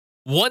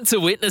Want to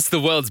witness the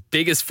world's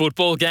biggest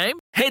football game?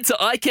 Head to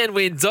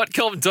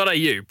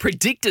iCanWin.com.au,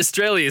 predict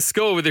Australia's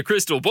score with a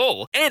crystal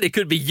ball, and it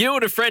could be you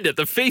and a friend at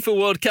the FIFA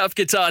World Cup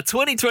Qatar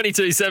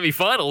 2022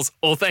 semi-finals,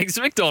 all thanks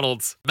to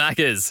McDonald's.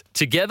 Maccas,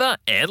 together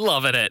and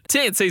loving it.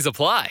 TNCs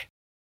apply.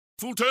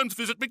 Full terms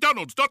visit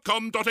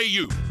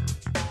mcdonalds.com.au.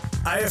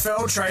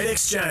 AFL Trade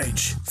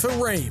Exchange for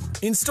Ream.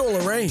 Install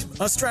a Ream,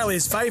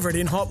 Australia's favourite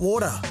in hot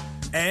water.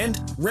 And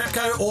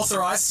Repco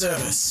Authorised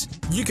Service.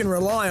 You can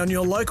rely on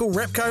your local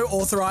Repco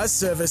Authorised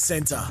Service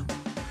Centre.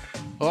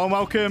 Hello and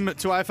welcome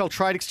to AFL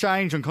Trade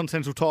Exchange on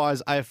Continental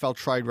Tires, AFL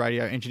Trade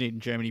Radio, engineered in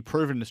Germany,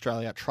 proven in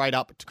Australia. Trade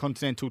up to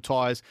Continental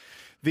Tires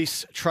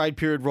this trade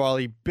period.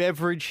 Riley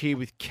Beveridge here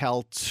with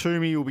Cal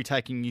Toomey. We'll be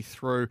taking you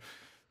through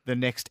the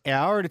next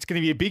hour, and it's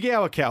going to be a big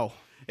hour, Cal.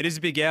 It is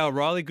a big hour.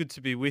 Riley, good to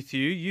be with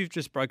you. You've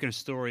just broken a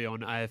story on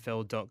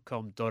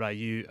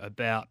afl.com.au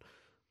about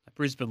a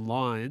Brisbane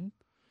Lion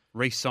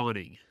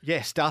re-signing.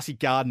 Yes, Darcy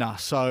Gardner.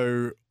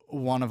 So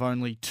one of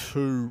only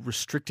two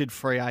restricted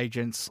free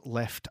agents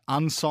left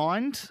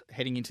unsigned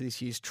heading into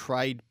this year's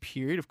trade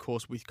period. Of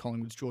course, with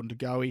Collingwood's Jordan De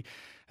Goey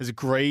has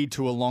agreed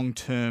to a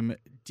long-term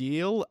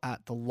deal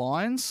at the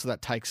Lions. So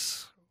that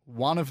takes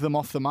one of them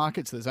off the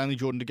market. So there's only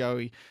Jordan De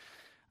Goey,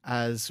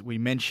 as we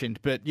mentioned.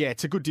 But yeah,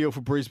 it's a good deal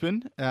for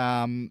Brisbane.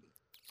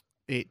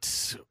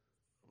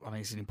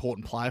 He's an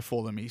important player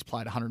for them. He's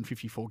played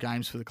 154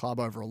 games for the club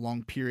over a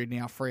long period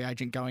now, free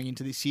agent going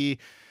into this year,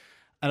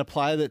 and a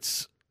player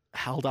that's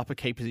held up a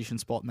key position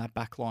spot in that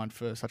back line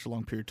for such a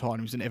long period of time.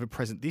 He was an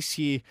ever-present this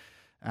year,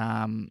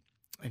 and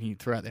he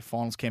throughout their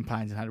finals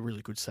campaigns and had a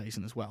really good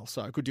season as well.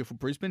 So a good deal for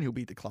Brisbane. He'll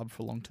be at the club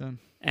for long term.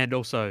 And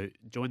also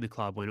joined the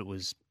club when it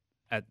was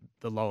at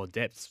the lower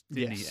depths,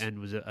 didn't Yes. he? And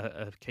was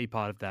a key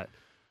part of that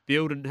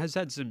build, and has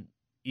had some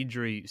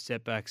injury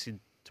setbacks in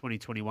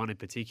 2021 in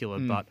particular,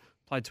 but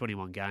played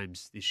 21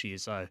 games this year.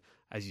 So,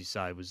 as you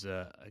say, was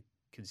a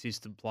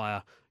consistent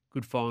player.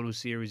 Good final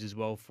series as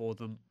well for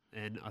them.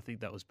 And I think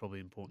that was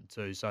probably important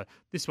too. So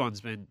this one's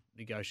been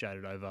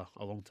negotiated over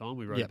a long time.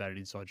 We wrote about it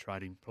inside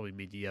trading probably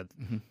mid-year.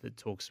 The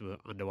talks were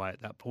underway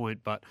at that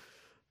point. But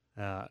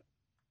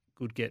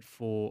good get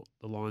for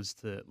the Lions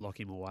to lock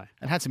him away.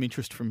 And had some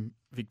interest from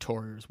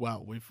Victoria as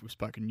well. We've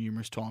spoken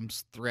numerous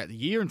times throughout the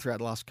year and throughout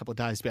the last couple of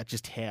days about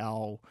just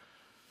how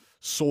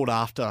sought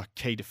after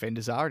key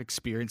defenders are and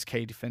experienced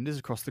key defenders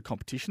across the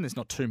competition. There's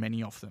not too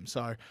many of them.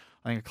 So I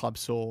think a club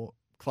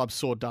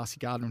saw Darcy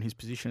Gardner in his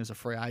position as a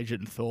free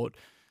agent and thought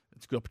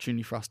it's a good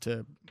opportunity for us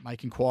to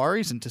make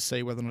inquiries and to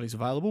see whether or not he's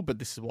available. But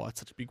this is why it's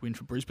such a big win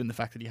for Brisbane, the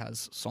fact that he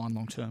has signed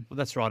long term. Well,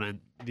 that's right.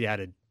 And the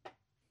added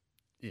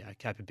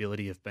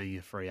capability of being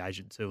a free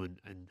agent too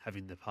and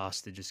having the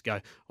pass to just go.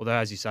 Although,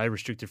 as you say,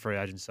 restricted free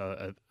agents,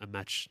 so a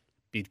match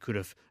bid could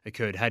have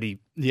occurred had he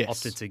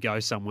opted to go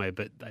somewhere,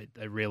 but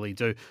they rarely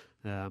do.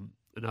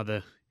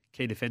 Another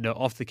key defender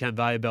off the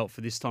conveyor belt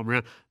for this time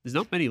around. There's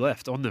not many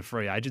left on the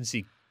free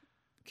agency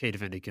key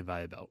defender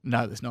conveyor belt.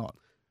 No, there's not.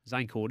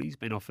 Zane Cordy's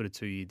been offered a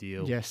 2-year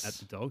deal at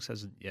the Dogs,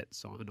 hasn't yet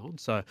signed on.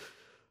 So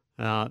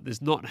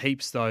there's not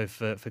heaps, though,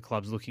 for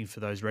clubs looking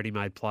for those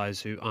ready-made players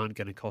who aren't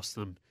going to cost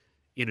them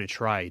in a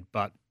trade.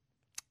 But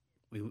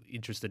we're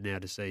interested now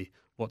to see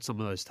what some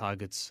of those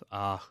targets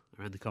are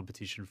around the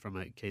competition from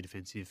a key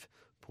defensive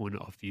point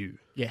of view.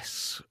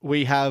 Yes.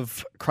 We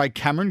have Craig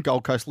Cameron,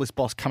 Gold Coast list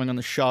boss, coming on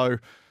the show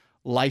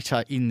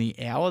later in the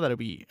hour. That'll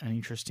be an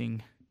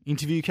interesting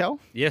interview, Cal.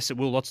 Yes, it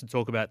will. Lots to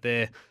talk about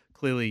there.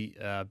 Clearly,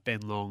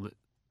 Ben Long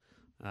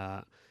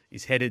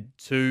is headed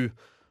to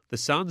the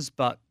Suns,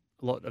 but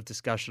a lot of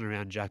discussion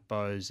around Jack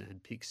Bowes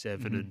and Pick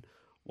 7 and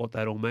what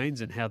that all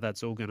means and how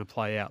that's all going to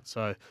play out.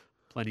 So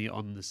plenty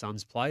on the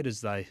Suns' plate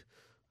as they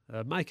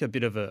make a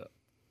bit of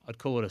I'd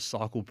call it a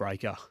cycle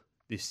breaker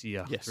this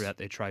year throughout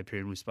their trade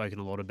period. We've spoken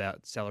a lot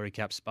about salary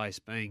cap space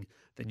being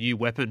the new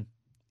weapon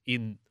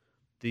in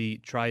the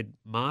trade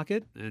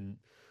market, and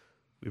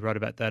we wrote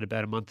about that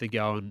about a month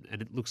ago, and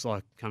it looks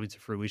like coming to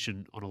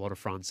fruition on a lot of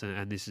fronts,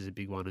 and this is a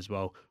big one as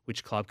well.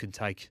 Which club can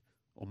take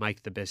or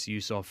make the best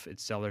use of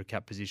its salary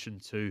cap position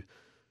to,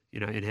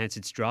 enhance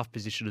its draft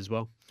position as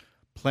well?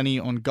 Plenty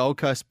on Gold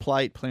Coast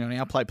plate, plenty on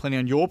our plate, plenty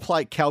on your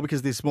plate, Cal,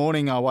 because this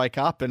morning I wake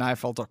up and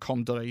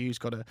AFL.com.au's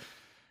got a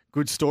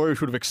good story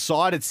which would have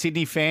excited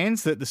Sydney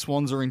fans that the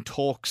Swans are in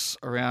talks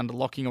around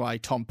locking away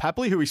Tom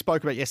Papley, who we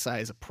spoke about yesterday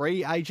as a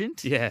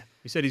pre-agent. Yeah,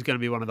 he said he's going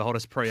to be one of the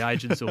hottest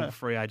pre-agents or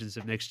free agents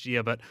of next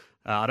year, but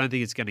I don't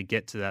think it's going to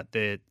get to that.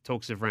 Their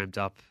talks have ramped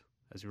up,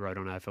 as we wrote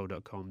on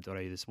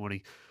AFL.com.au this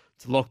morning,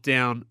 to lock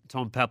down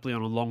Tom Papley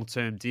on a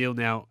long-term deal.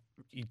 Now,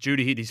 he's due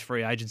to hit his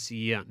free agency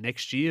year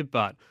next year,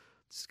 but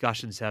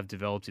discussions have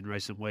developed in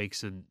recent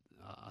weeks, and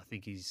I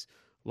think he's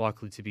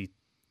likely to be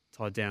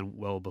tied down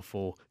well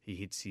before he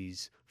hits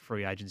his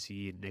free agency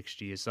year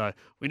next year. So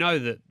we know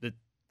that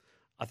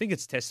I think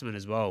it's testament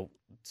as well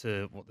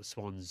to what the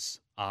Swans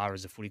are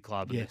as a footy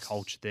club and the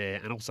culture there,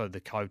 and also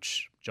the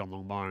coach, John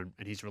Longmire,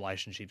 and his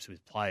relationships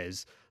with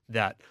players,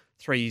 that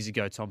 3 years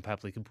ago Tom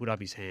Papley can put up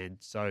his hand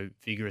so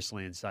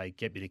vigorously and say,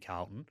 get me to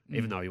Carlton,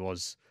 even though he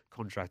was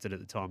contracted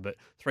at the time. But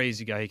 3 years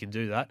ago he can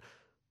do that.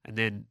 And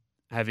then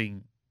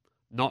having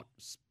not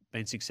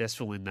been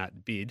successful in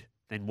that bid,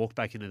 then walk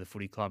back into the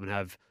footy club and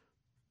have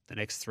the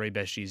next 3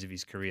 best years of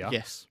his career.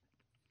 Yes.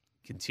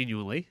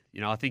 Continually.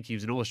 I think he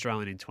was an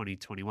All-Australian in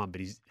 2021,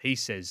 but he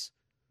says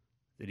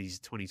that his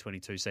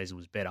 2022 season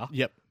was better.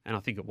 Yep. And I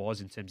think it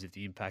was in terms of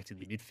the impact in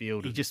the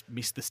midfield. He just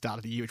missed the start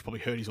of the year, which probably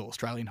hurt his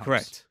All-Australian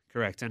hopes.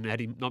 Correct. And had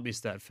he not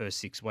missed that first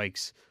 6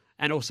 weeks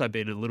and also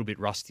been a little bit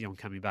rusty on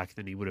coming back,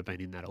 then he would have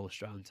been in that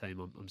All-Australian team,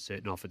 I'm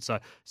certain of it. So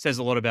it says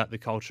a lot about the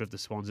culture of the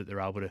Swans that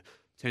they're able to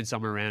turn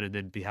someone around and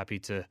then be happy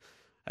to,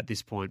 at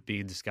this point, be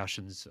in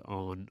discussions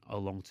on a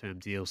long-term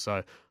deal.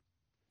 So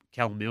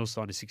Callum Mills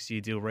signed a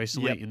 6-year deal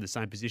recently in the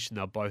same position.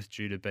 They're both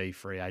due to be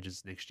free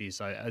agents next year.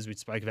 So as we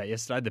spoke about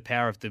yesterday, the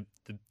power of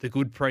the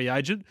good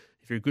pre-agent.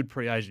 If you're a good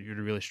pre-agent, you're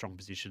in a really strong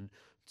position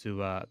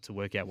to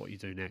work out what you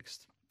do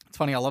next. It's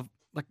funny. I love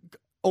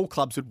all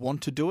clubs would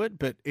want to do it,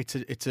 but it's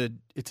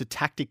a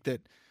tactic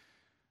that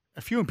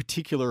a few in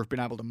particular have been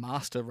able to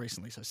master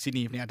recently. So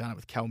Sydney have now done it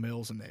with Cal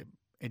Mills, and they're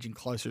edging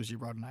closer, as you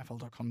wrote on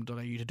AFL.com.au,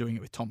 to doing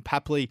it with Tom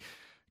Papley.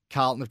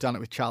 Carlton have done it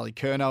with Charlie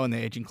Curnow, and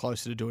they're edging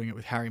closer to doing it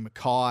with Harry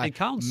Mackay. And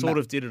Carlton sort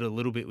of did it a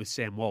little bit with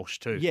Sam Walsh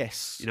too.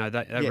 Yes.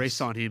 They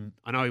re-signed him.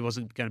 I know he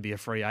wasn't going to be a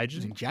free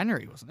agent. It was in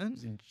January, wasn't it? It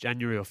was in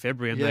January or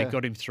February, and they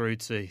got him through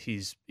to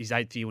his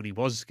 8th year when he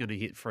was going to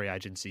hit free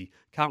agency.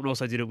 Carlton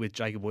also did it with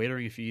Jacob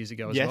Wiedering a few years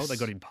ago as well. They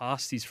got him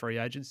past his free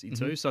agency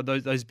too. So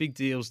those big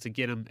deals to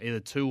get him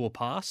either to or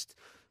past.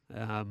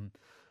 And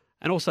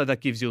also that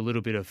gives you a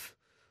little bit of,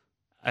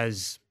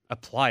 as a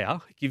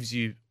player, it gives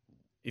you,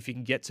 if you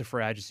can get to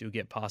free agency, you'll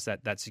get past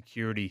that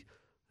security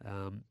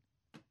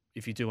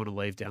if you do want to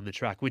leave down the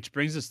track, which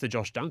brings us to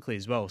Josh Dunkley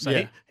as well.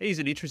 So he's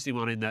an interesting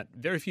one in that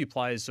very few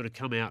players sort of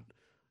come out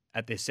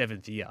at their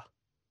 7th year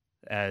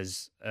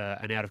as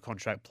an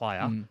out-of-contract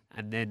player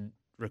and then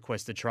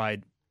request a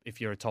trade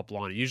if you're a top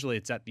liner. Usually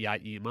it's at the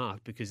 8-year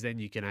mark because then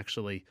you can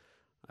actually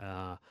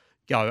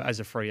go as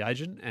a free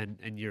agent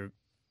and you're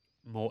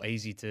more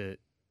easy to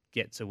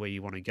get to where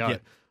you want to go.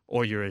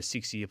 Or you're a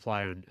 6-year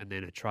player and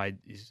then a trade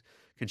is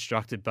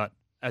constructed, but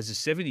as a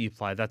 7-year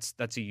player,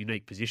 that's a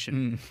unique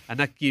position, and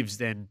that gives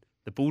then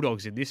the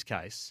Bulldogs in this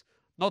case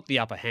not the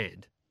upper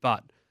hand,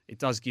 but it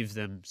does give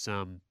them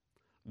some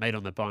meat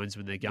on the bones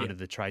when they're going to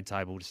the trade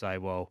table to say,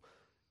 well,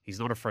 he's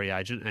not a free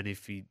agent, and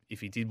if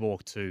he did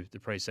walk to the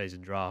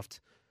preseason draft,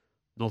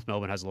 North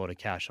Melbourne has a lot of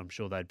cash. I'm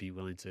sure they'd be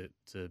willing to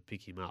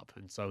pick him up,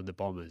 and so would the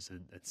Bombers,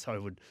 and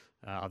so would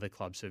other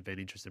clubs who have been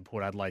interested.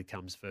 Port Adelaide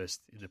comes first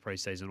in the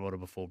preseason order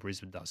before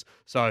Brisbane does.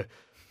 So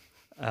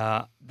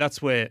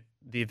that's where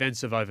the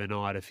events of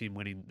overnight of him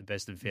winning the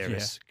best and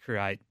fairest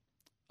create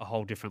a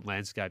whole different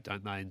landscape,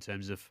 don't they, in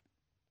terms of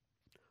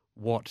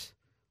what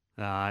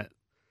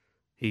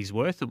he's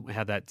worth and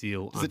how that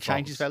deal Does it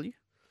change his value?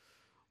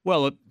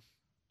 Well,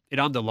 it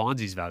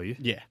underlines his value.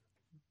 Yeah.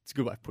 It's a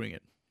good way of putting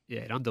it. Yeah,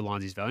 it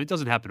underlines his value. It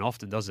doesn't happen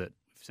often, does it?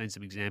 We've seen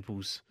some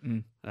examples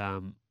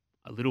a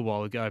little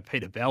while ago.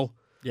 Peter Bell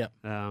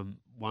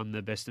won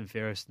the best and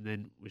fairest and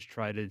then was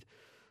traded.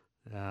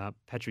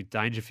 Patrick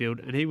Dangerfield,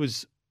 and he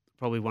was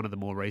probably one of the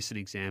more recent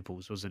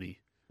examples, wasn't he?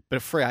 But a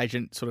free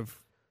agent, sort of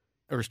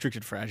a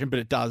restricted free agent, but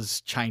it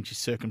does change his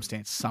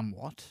circumstance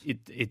somewhat.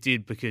 It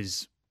did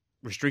because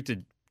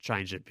restricted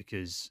changed it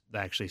because they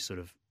actually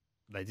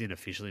they didn't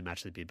officially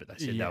match the bid, but they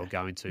said they were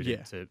going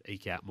to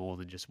eke out more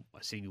than just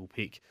a single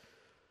pick.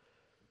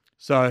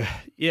 So,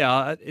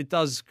 it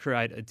does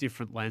create a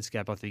different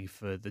landscape, I think,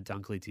 for the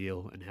Dunkley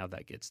deal and how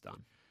that gets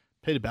done.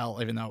 Peter Bell,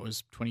 even though it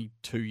was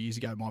 22 years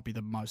ago, might be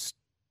the most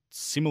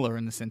similar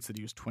in the sense that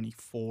he was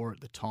 24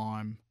 at the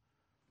time,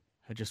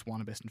 had just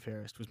won a best and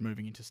fairest, was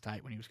moving into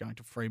state when he was going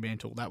to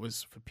Fremantle. That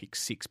was for pick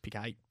 6, pick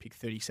 8, pick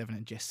 37,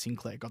 and Jess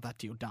Sinclair got that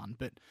deal done.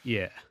 But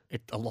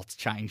a lot's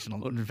changed and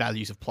a lot of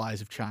values of players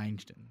have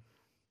changed. And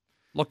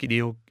Lachie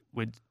Neale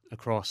went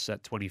across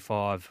at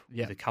 25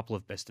 with a couple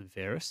of best and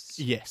fairests.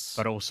 Yes.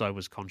 But also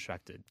was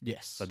contracted.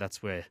 Yes. So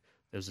that's where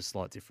there was a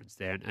slight difference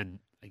there. And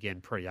again,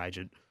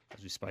 pre-agent,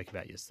 as we spoke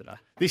about yesterday.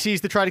 This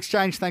is the Trade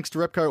Exchange thanks to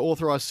Repco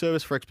Authorised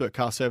Service. For expert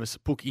car service,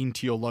 book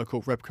into your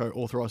local Repco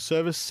Authorised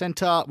Service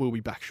Centre. We'll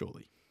be back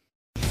shortly.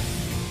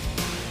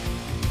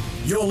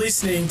 You're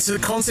listening to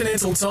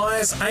Continental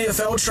Tires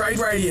AFL Trade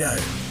Radio.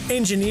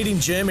 Engineered in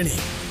Germany.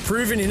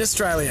 Proven in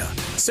Australia.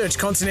 Search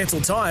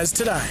Continental Tires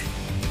today.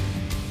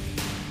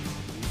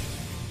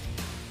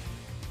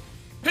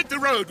 Hit the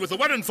road with a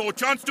 1 in 4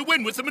 chance to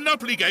win with the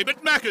Monopoly game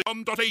at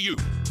Macca.com.au.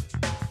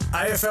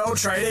 AFL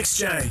Trade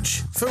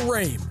Exchange for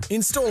Rheem.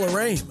 Install a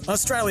Rheem,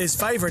 Australia's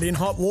favourite in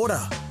hot water.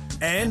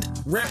 And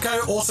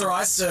Repco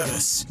Authorised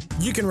Service.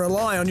 You can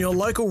rely on your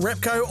local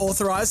Repco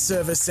Authorised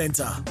Service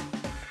Centre.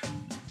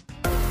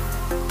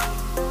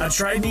 A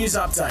trade news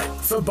update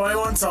for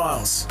Beaumont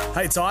Tiles.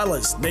 Hey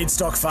Tilers, need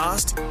stock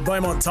fast?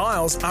 Beaumont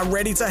Tiles are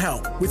ready to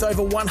help with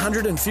over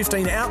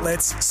 115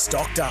 outlets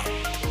stocked up.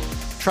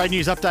 Trade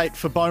news update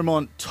for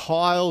Beaumont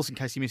Tiles. In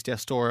case you missed our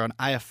story on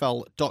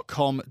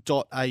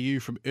afl.com.au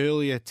from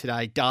earlier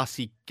today,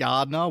 Darcy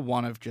Gardner,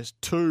 one of just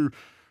 2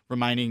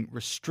 remaining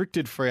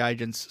restricted free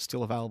agents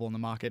still available on the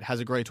market,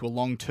 has agreed to a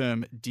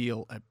long-term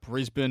deal at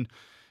Brisbane.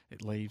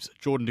 It leaves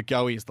Jordan De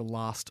Goey as the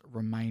last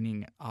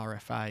remaining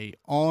RFA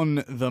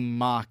on the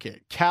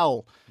market.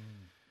 Cal,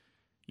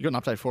 you got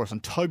an update for us on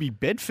Toby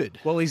Bedford.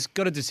 Well, he's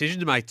got a decision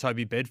to make,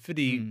 Toby Bedford.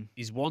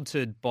 He's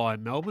wanted by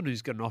Melbourne,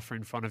 who's got an offer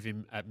in front of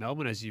him at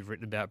Melbourne, as you've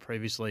written about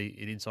previously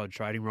in inside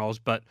trading roles,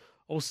 but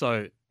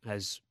also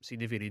has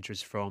significant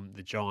interest from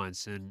the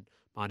Giants. And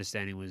my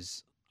understanding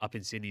was up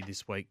in Sydney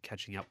this week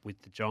catching up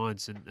with the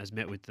Giants and has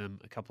met with them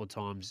a couple of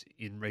times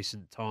in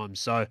recent times.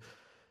 So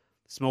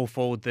small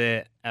forward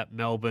there at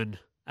Melbourne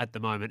at the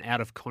moment,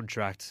 out of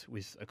contract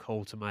with a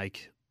call to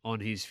make on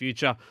his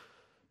future.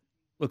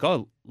 Look,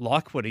 I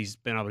like what he's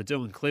been able to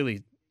do and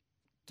clearly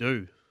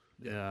do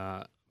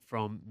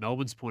from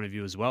Melbourne's point of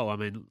view as well. I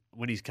mean,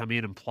 when he's come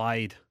in and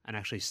played and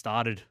actually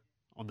started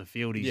on the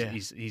field,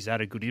 he's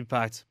had a good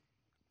impact.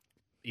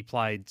 He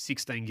played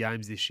 16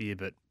 games this year,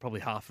 but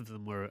probably half of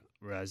them were,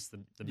 whereas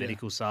the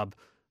medical sub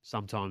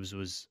sometimes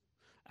was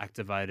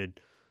activated,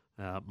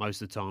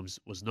 most of the times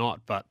was not,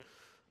 but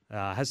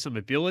has some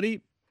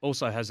ability.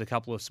 Also has a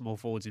couple of small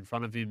forwards in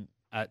front of him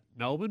at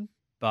Melbourne,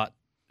 but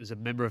is a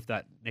member of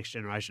that Next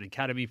Generation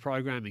Academy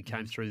program and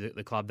came through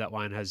the club that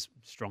way and has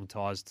strong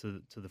ties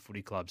to the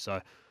footy club. So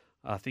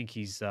I think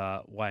he's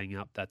weighing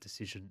up that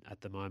decision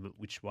at the moment,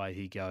 which way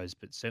he goes,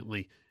 but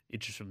certainly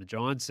interest from the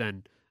Giants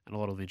and a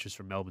lot of interest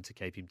from Melbourne to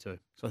keep him too.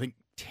 So I think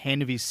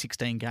 10 of his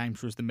 16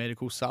 games was the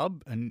medical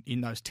sub, and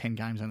in those 10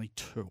 games, only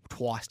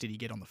twice did he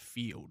get on the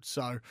field.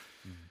 So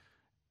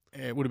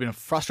it would have been a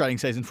frustrating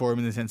season for him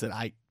in the sense that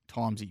 8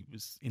 times he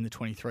was in the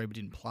 23 but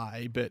didn't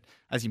play. But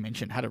as you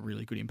mentioned, had a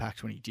really good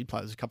impact when he did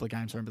play. There's a couple of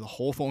games, I remember the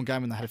Hawthorn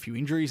game when they had a few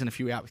injuries and a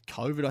few out with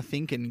COVID, I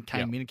think, and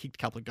came in and kicked a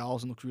couple of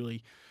goals and looked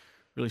really,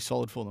 really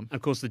solid for them.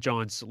 Of course, the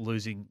Giants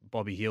losing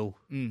Bobby Hill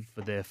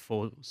for their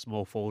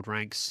small forward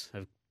ranks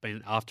have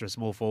been after a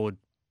small forward.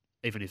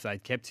 Even if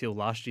they'd kept Hill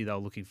last year, they were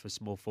looking for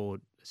small forward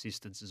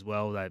assistance as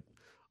well. They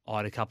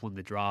eyed a couple in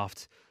the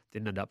draft,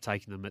 didn't end up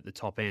taking them at the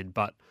top end,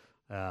 but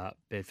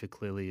Bedford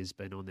clearly has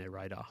been on their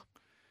radar.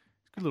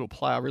 Good little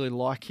player. I really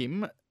like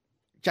him.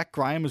 Jack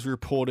Graham was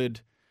reported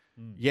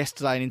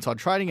yesterday in Inside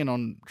Trading and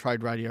on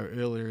Trade Radio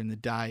earlier in the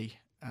day.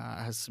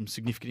 Has some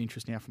significant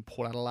interest now from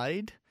Port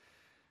Adelaide.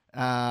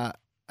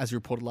 As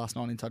reported last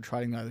night in Inside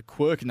Trading, though, the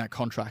quirk in that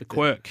contract.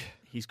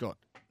 He's got,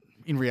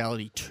 in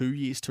reality, 2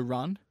 years to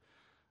run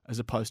as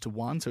opposed to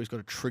 1. So he's got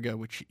a trigger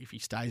which, if he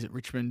stays at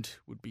Richmond,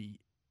 would be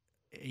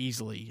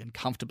easily and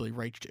comfortably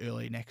reached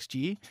early next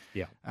year,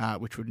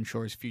 which would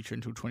ensure his future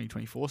until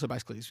 2024. So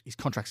basically his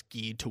contract's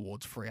geared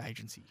towards free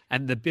agency.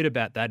 And the bit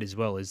about that as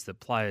well is that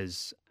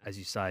players, as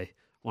you say,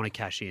 want to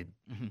cash in.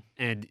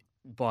 And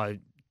by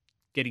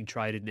getting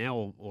traded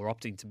now or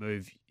opting to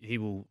move, he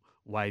will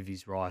waive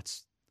his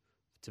rights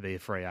to be a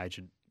free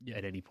agent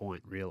at any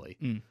point, really,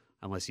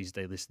 unless he's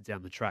delisted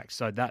down the track.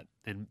 So that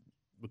then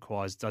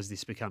requires, does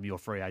this become your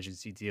free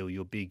agency deal,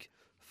 your big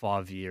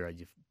 5-year,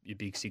 your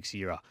big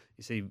 6-year?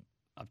 You see,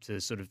 up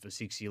to sort of the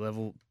 6-year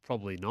level,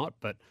 probably not,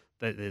 but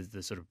there's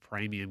the sort of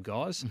premium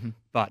guys.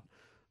 But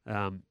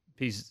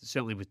he's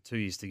certainly with 2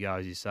 years to go,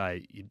 as you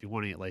say, you'd be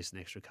wanting at least an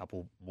extra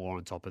couple more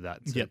on top of that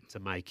to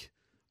make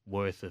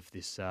worth of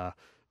this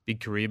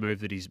big career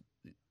move that he's,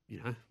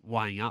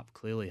 weighing up,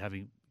 clearly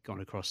having gone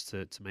across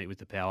to meet with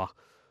the Power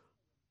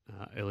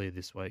earlier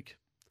this week.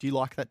 Do you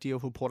like that deal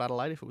for Port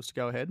Adelaide if it was to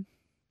go ahead?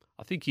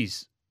 I think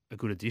he's a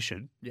good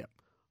addition. Yeah.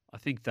 I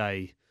think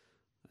they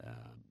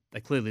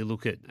clearly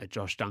look at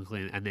Josh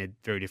Dunkley and they're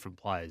very different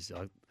players.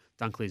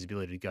 Dunkley's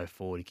ability to go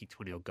forward, he kicked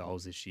 20-odd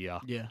goals this year.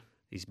 Yeah.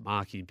 His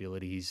marking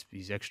ability,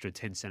 his extra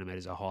 10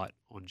 centimetres of height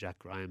on Jack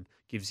Graham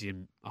gives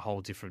him a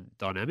whole different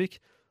dynamic.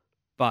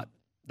 But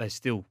they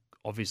still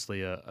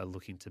obviously are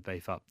looking to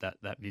beef up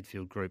that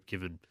midfield group,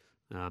 given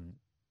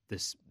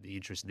the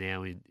interest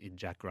now in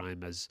Jack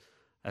Graham as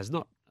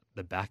not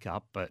the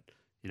backup, but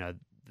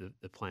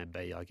the plan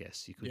B, I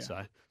guess you could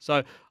say.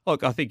 So,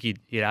 look, I think he'd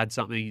add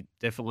something.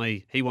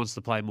 Definitely, he wants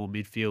to play more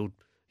midfield.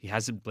 He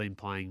hasn't been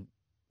playing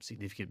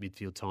significant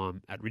midfield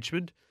time at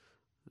Richmond.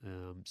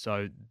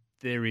 So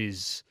there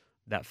is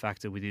that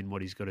factor within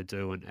what he's got to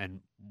do and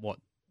what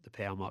the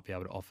Power might be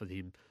able to offer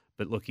him.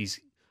 But look,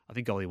 I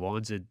think Ollie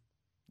Wines would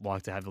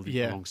like to have a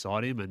little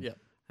alongside him and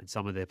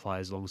some of their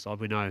players alongside.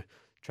 We know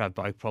Trav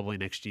Boak probably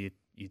next year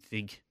you'd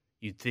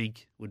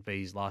think would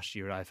be his last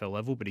year at AFL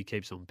level, but he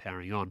keeps on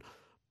powering on.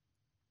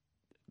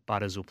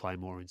 Butters will play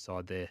more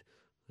inside there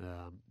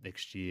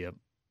next year.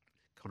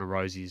 Connor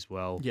Rosie as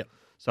well. Yep.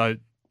 So,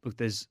 look,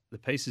 there's the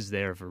pieces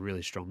there of a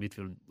really strong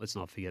midfield. Let's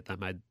not forget they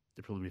made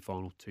the preliminary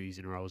final 2 years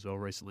in a row as well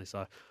recently. So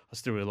I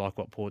still really like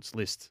what Port's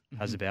list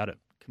has about it.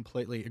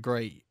 Completely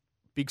agree.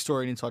 Big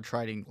story in Inside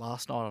Trading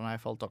last night on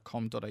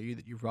afl.com.au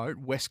that you wrote.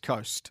 West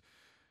Coast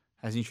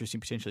has interest in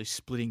potentially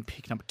splitting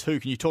pick number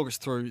 2. Can you talk us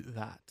through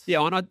that?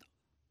 Yeah, and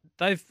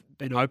they've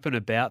been open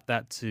about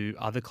that to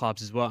other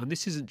clubs as well. And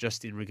this isn't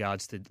just in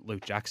regards to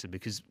Luke Jackson,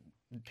 because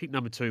pick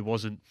number 2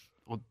 wasn't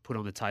put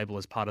on the table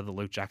as part of the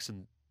Luke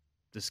Jackson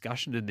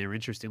discussion and their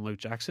interest in Luke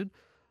Jackson.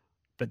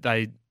 But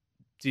they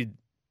did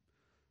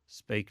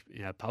speak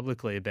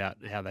publicly about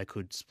how they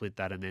could split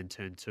that and then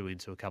turn 2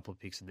 into a couple of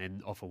picks and then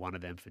offer one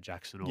of them for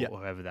Jackson or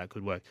however that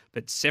could work.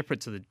 But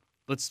separate to the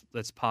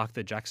let's park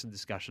the Jackson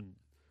discussion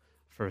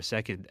for a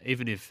second.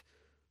 Even if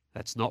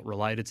that's not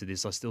related to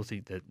this, I still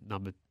think that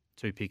number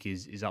 2 pick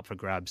is up for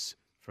grabs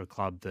for a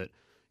club that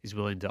is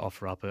willing to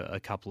offer up a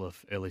couple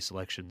of early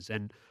selections.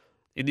 And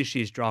in this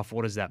year's draft,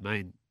 what does that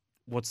mean?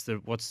 What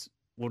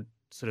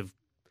sort of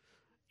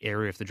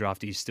area of the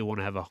draft do you still want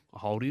to have a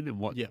hold in, and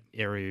what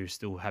area you're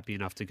still happy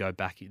enough to go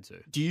back into?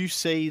 Do you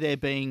see there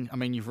being, I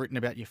mean, you've written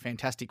about your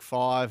Fantastic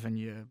Five and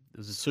your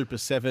Super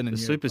Seven and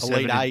your Super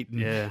Elite 7, Eight.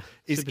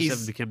 Super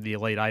 7 became the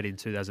Elite 8 in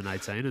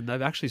 2018, and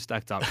they've actually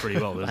stacked up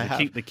pretty well.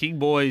 There's the King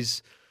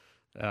boys,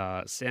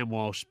 Sam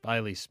Walsh,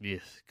 Bailey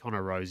Smith,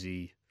 Connor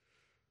Rosie,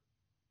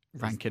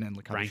 Rankin and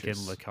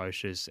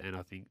Lukosius, and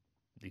I think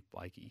Nick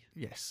Blakey.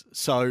 Yes.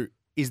 So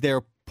is there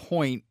a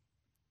point,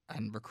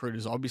 and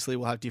recruiters obviously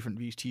will have different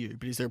views to you,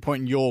 but is there a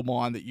point in your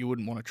mind that you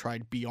wouldn't want to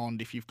trade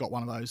beyond if you've got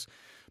one of those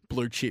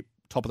blue chip,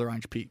 top of the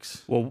range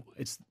picks? Well,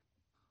 it's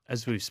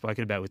as we've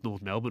spoken about with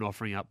North Melbourne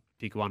offering up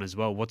pick 1 as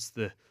well. What's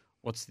the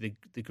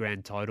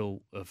grand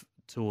total of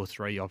 2 or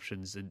 3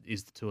 options, and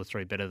is the 2 or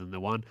 3 better than the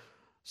 1?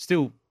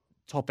 Still,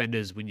 top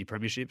enders win your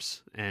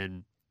premierships,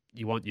 and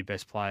you want your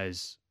best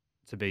players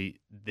to be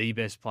the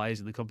best players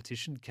in the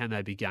competition. Can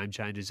they be game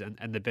changers?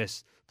 And the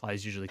best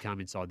players usually come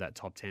inside that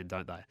top 10,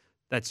 don't they?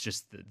 That's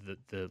just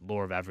the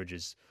law of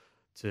averages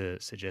to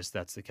suggest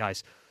that's the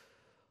case.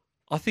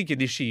 I think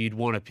initially you'd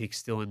want to pick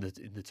still in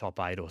the top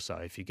 8 or so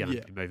if you're going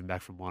to be moving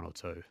back from 1 or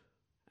 2.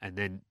 And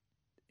then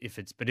if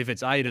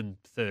it's 8 and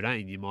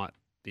 13, you might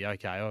be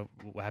okay. Oh,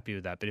 we're happy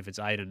with that. But if it's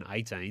 8 and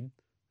 18,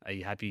 are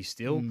you happy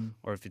still?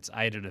 Or if it's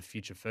 8 and a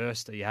future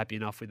first, are you happy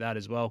enough with that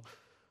as well?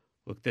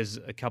 Look, there's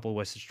a couple of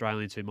West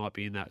Australians who might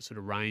be in that sort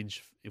of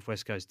range. If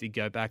West Coast did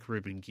go back,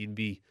 Ruben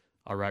Ginbey,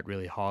 I rate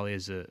really highly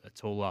as a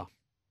taller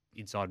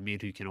inside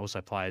mid who can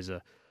also play as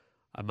a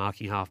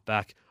marking half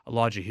back.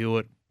 Elijah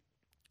Hewitt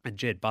and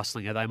Jed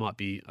Bustlinger, they might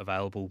be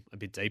available a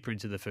bit deeper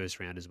into the first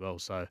round as well.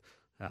 So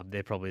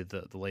they're probably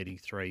the leading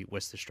 3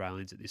 West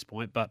Australians at this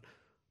point. But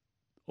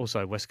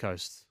also West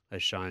Coast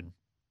has shown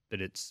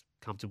that it's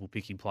comfortable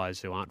picking players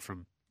who aren't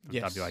from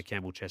WA.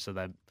 Campbell Chesser,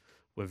 they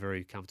were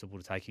very comfortable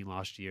to take him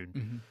last year.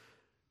 And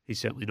he's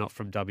certainly not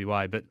from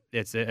WA. But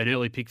it's an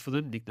early pick for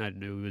them. Nick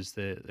Natanui was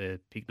their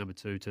pick number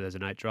 2,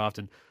 2008 draft.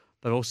 And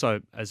they've also,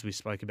 as we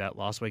spoke about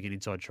last week in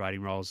Inside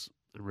Trading Roles,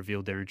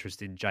 revealed their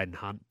interest in Jaden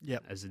Hunt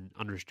as an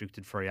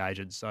unrestricted free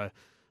agent. So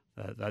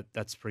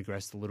that's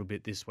progressed a little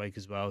bit this week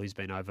as well. He's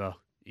been over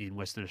in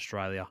Western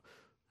Australia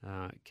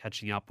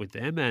catching up with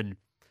them. And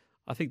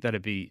I think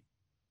that'd be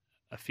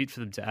a fit for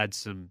them to add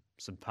some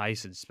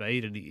pace and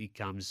speed. And he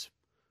comes,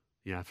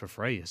 for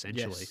free,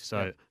 essentially.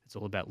 So it's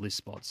all about list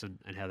spots and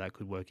how that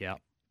could work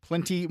out.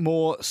 Plenty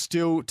more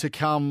still to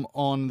come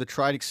on the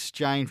Trade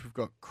Exchange. We've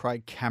got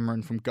Craig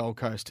Cameron from Gold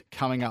Coast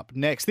coming up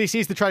next. This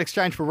is the Trade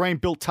Exchange for Rheem,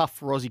 built tough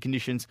for Aussie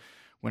conditions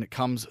when it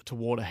comes to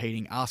water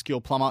heating. Ask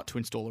your plumber to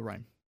install a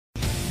Rheem.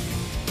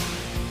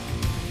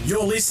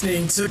 You're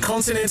listening to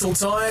Continental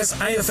Tires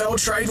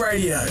AFL Trade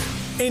Radio.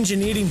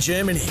 Engineered in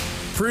Germany,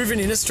 proven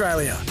in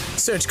Australia.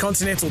 Search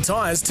Continental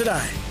Tires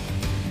today.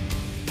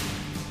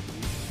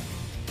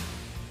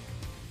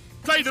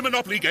 Play the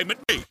Monopoly game at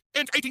me.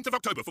 End 18th of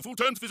October. For full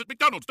terms, visit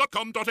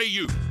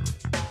mcdonalds.com.au.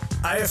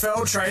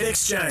 AFL Trade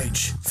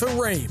Exchange for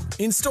Rheem.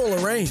 Install a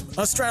Rheem,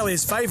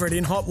 Australia's favourite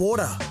in hot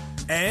water.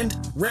 And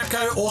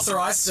Repco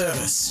Authorised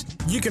Service.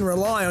 You can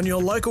rely on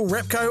your local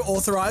Repco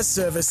Authorised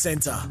Service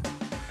Centre.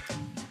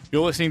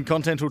 You're listening to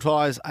Continental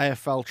Tires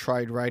AFL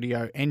Trade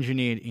Radio,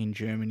 engineered in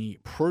Germany,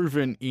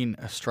 proven in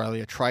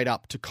Australia. Trade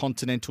up to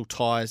Continental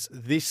Tires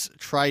this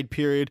trade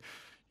period.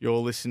 You're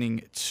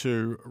listening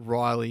to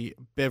Riley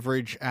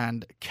Beveridge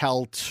and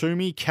Cal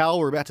Toomey. Cal,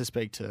 we're about to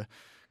speak to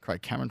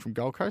Craig Cameron from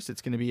Gold Coast.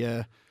 It's going to be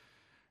an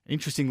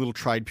interesting little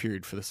trade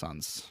period for the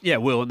Suns. Yeah,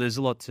 Will, and there's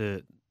a lot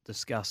to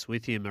discuss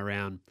with him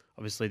around,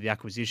 obviously, the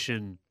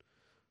acquisition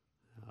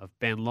of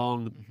Ben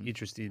Long,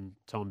 interest in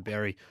Tom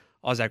Berry.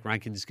 Isaac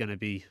Rankin is going to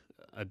be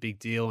a big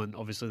deal, and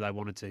obviously they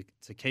wanted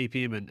to keep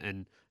him,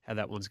 and how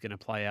that one's going to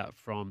play out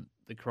from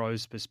the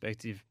Crows'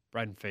 perspective.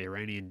 Braden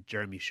Fiorini and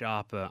Jeremy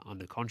Sharp are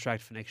under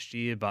contract for next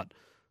year, but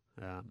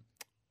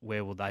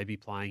where will they be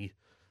playing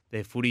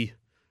their footy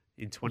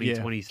in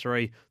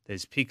 2023? Yeah.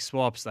 There's pick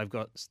swaps. They've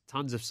got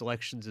tons of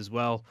selections as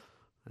well.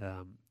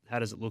 How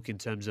does it look in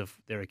terms of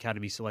their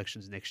academy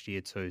selections next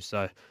year too?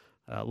 So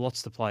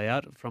lots to play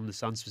out from the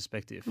Suns'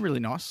 perspective.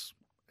 Really nice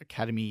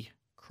academy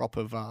crop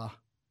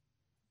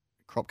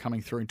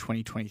coming through in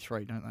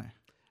 2023, don't they?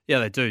 Yeah,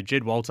 they do.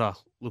 Jed Walter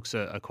looks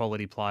a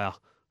quality player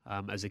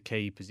as a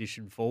key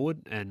position forward,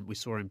 and we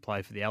saw him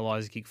play for the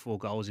Allies, kick 4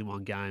 goals in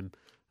one game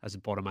as a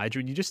bottom major,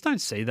 and you just don't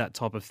see that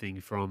type of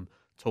thing from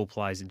tall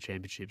players in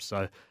championships.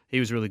 So he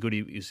was really good.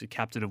 He was the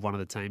captain of one of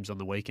the teams on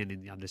the weekend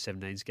in the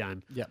under-17s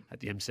game at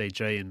the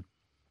MCG, and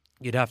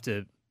you'd have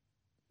to,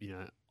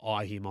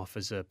 eye him off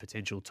as a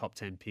potential top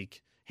 10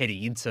 pick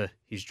heading into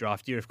his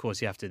draft year. Of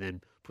course, you have to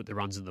then put the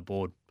runs on the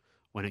board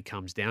when it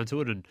comes down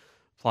to it, and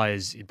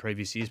players in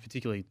previous years,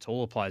 particularly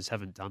taller players,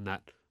 haven't done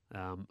that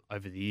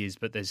over the years.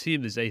 But there's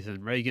him, there's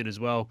Ethan Regan as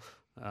well.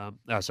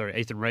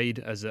 Ethan Reid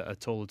as a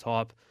taller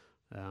type,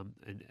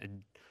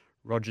 and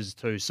Rogers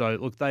too. So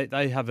look,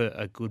 they have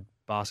a good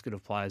basket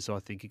of players who I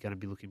think are going to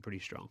be looking pretty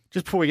strong.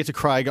 Just before we get to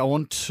Craig, I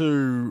want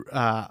to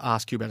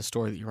ask you about a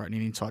story that you wrote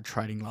in Inside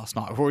Trading last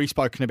night. We've already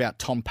spoken about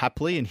Tom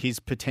Papley and his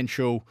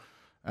potential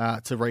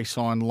to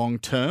re-sign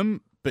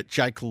long-term, but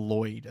Jake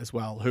Lloyd as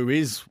well, who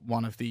is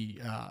one of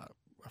the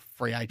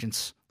free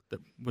agents that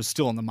was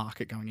still on the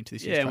market going into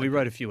this year. Yeah, and we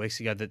wrote a few weeks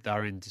ago that they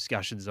were in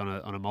discussions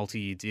on a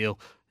multi-year deal.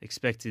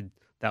 Expected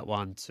that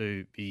one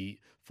to be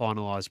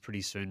finalised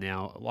pretty soon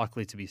now.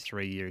 Likely to be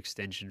 3-year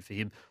extension for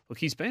him. Look,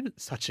 he's been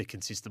such a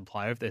consistent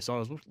player of theirs. So I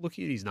was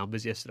looking at his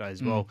numbers yesterday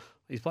as well.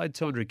 He's played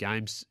 200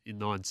 games in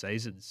 9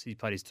 seasons. He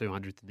played his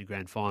 200th in the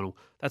grand final.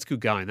 That's good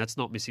going. That's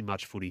not missing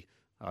much footy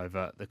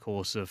over the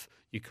course of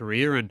your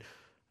career. And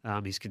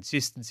his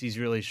consistency is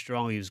really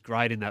strong. He was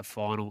great in that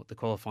final, the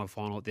qualifying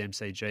final at the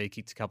MCG. He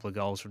kicked a couple of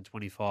goals from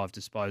 25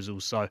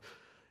 disposals. So,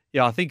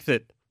 yeah, I think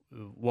that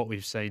what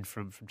we've seen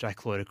from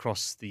Jake Lloyd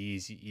across the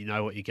years, you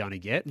know what you're going to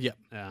get. Yep.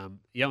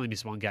 He only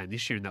missed one game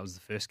this year, and that was the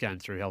first game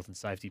through health and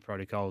safety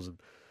protocols. And,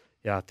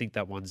 yeah, I think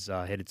that one's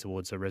headed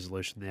towards a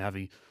resolution. They're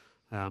having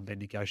been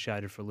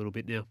negotiated for a little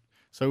bit now.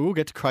 So we'll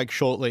get to Craig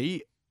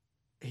shortly.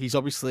 He's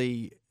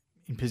obviously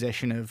in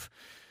possession of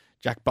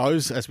Jack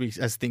Bowes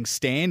as things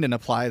stand, and a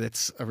player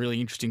that's a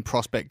really interesting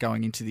prospect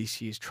going into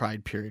this year's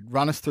trade period.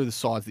 Run us through the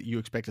sides that you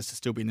expect us to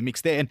still be in the mix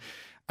there.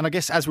 And I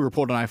guess as we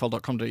reported on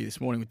AFL.com this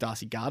morning with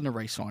Darcy Gardner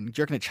re-signing, do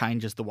you reckon it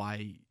changes the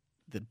way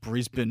that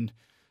Brisbane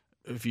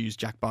views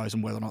Jack Bowes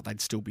and whether or not they'd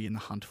still be in the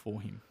hunt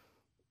for him?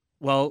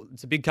 Well,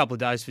 it's a big couple of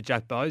days for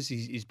Jack Bowes.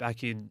 He's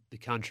back in the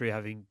country,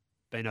 having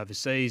been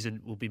overseas,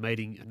 and will be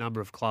meeting a number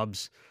of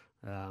clubs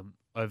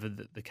over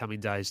the coming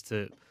days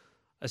to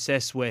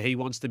assess where he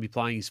wants to be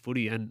playing his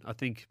footy. And I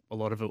think a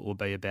lot of it will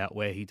be about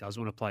where he does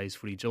want to play his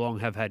footy. Geelong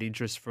have had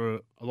interest for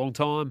a long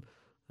time,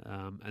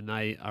 and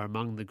they are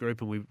among the group,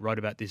 and we wrote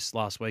about this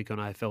last week on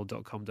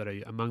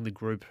afl.com.au, among the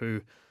group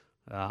who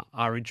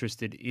are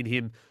interested in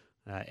him.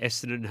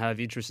 Essendon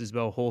have interest as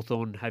well.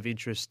 Hawthorn have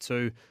interest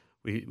too.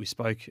 We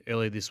spoke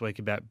earlier this week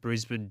about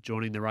Brisbane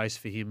joining the race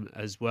for him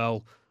as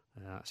well.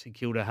 St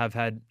Kilda have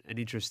had an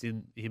interest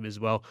in him as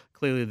well.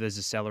 Clearly there's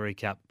a salary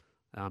cap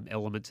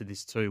element to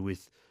this too,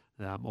 with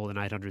more than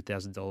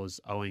 $800,000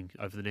 owing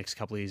over the next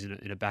couple of years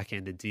in a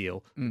back-ended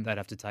deal they'd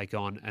have to take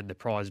on, and the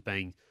prize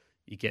being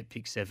you get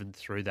pick 7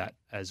 through that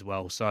as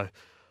well. So,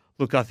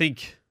 look, I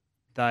think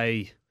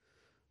they,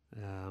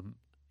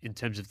 in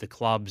terms of the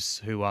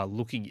clubs who are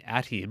looking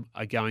at him,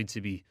 are going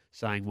to be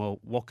saying, well,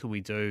 what can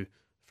we do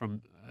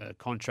from a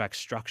contract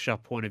structure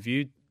point of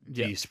view?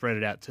 Do you spread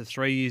it out to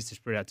 3 years? Do you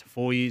spread it out to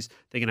 4 years?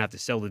 They're going to have to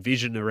sell the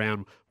vision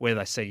around where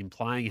they see him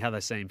playing, how they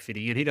see him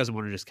fitting in. He doesn't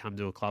want to just come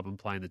to a club and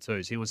play in the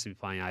twos. He wants to be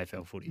playing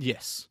AFL footy.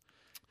 Yes.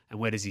 And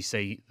where does he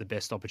see the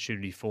best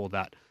opportunity for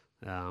that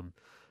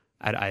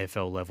at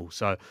AFL level?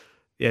 So,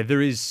 yeah,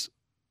 there is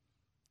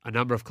a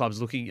number of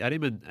clubs looking at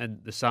him, and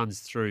the Suns,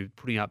 through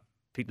putting up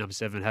pick number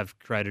 7, have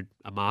created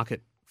a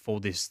market for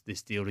this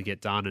deal to get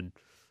done. And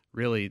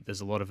really, there's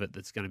a lot of it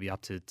that's going to be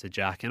up to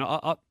Jack. And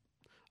I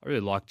really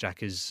like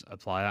Jack as a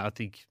player. I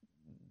think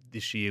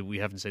this year we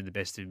haven't seen the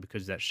best of him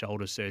because of that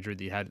shoulder surgery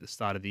that he had at the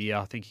start of the year.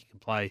 I think he can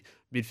play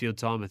midfield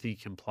time. I think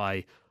he can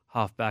play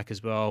half back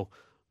as well,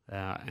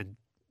 and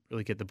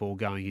really get the ball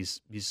going his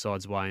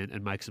side's way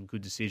and make some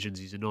good decisions.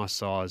 He's a nice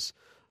size,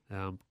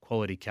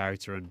 quality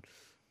character, and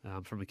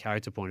from a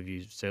character point of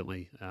view,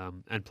 certainly,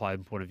 and player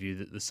point of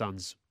view, the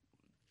Suns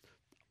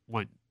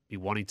won't be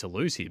wanting to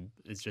lose him.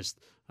 It's just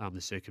the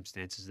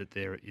circumstances that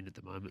they're in at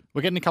the moment.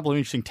 We're getting a couple of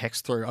interesting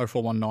texts through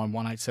 0419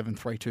 187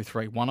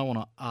 323. I want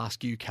to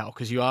ask you, Cal,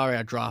 because you are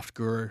our draft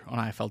guru on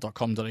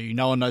afl.com.au.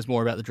 No one knows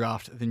more about the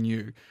draft than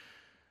you.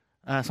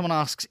 Someone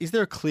asks, is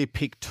there a clear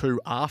pick 2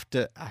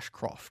 after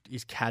Ashcroft?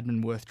 Is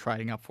Cadman worth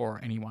trading up for,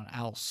 or anyone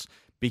else?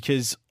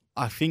 Because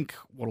I think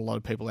what a lot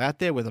of people out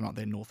there, whether or not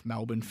they're North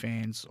Melbourne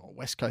fans or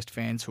West Coast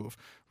fans who have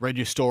read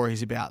your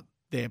stories about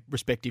their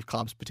respective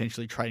clubs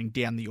potentially trading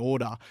down the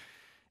order,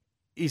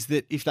 is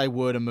that if they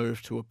were to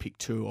move to a pick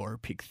 2 or a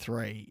pick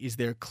 3, is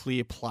there a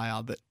clear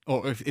player that,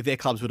 or if their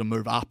clubs were to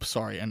move up,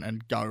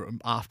 and go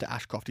after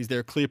Ashcroft, is there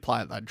a clear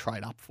player that they'd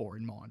trade up for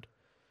in mind?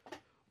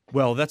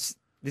 Well, this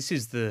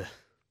is the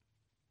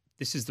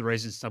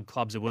reason some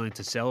clubs are willing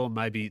to sell, or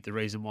maybe the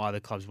reason why the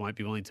clubs won't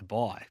be willing to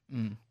buy.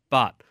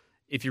 But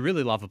if you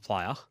really love a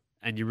player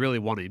and you really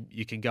want him,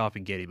 you can go up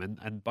and get him.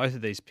 And both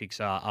of these picks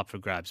are up for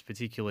grabs,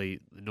 particularly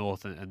the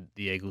North and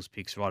the Eagles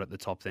picks right at the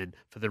top then.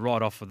 For the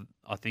right offer,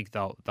 I think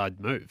they'd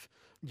move.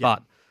 Yeah.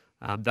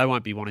 But they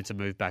won't be wanting to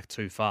move back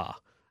too far.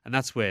 And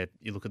that's where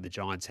you look at the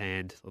Giants'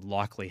 hand, the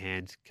likely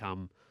hand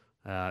come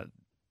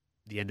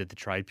the end of the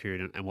trade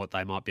period, and what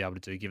they might be able to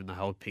do given they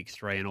hold pick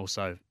 3 and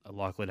also are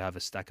likely to have a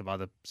stack of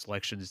other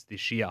selections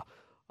this year.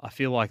 I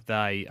feel like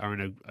they are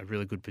in a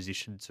really good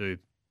position to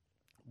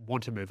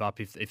want to move up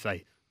if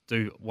they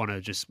do want to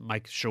just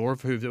make sure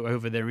of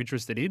whoever they're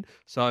interested in.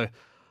 So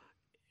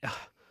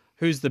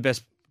who's the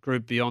best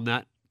group beyond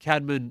that?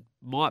 Cadman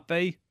might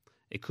be.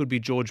 It could be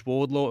George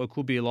Wardlaw. It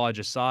could be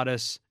Elijah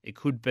Sardis. It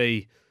could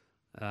be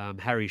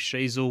Harry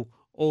Sheasel.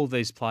 All of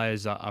these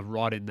players are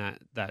right in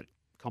that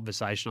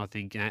conversation, I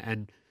think.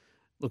 And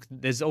look,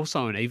 there's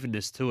also an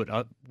evenness to it.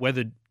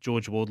 Whether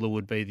George Wardlaw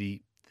would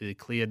be the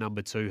clear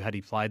number 2 had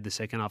he played the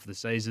second half of the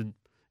season,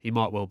 he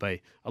might well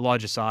be.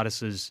 Elijah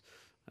Sardis's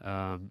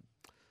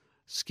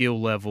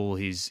skill level,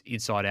 his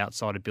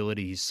inside-outside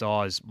ability, his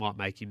size might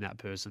make him that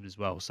person as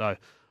well. So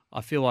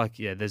I feel like,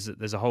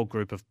 there's a whole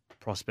group of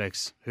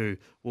prospects who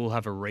will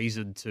have a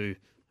reason to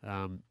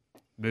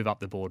move up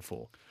the board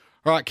for.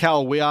 All right,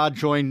 Cal, we are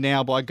joined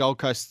now by Gold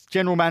Coast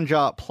General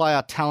Manager,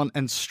 Player Talent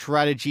and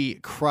Strategy,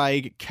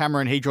 Craig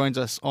Cameron. He joins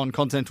us on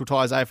Continental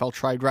Tires AFL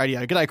Trade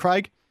Radio. G'day,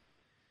 Craig.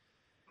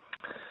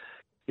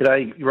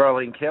 G'day,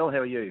 Riley and Cal. How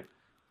are you?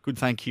 Good,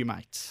 thank you,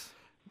 mate.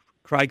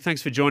 Craig,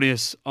 thanks for joining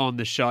us on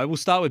the show. We'll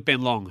start with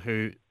Ben Long,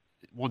 who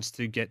wants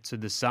to get to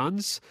the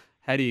Suns.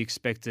 How do you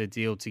expect a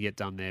deal to get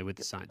done there with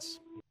the Saints?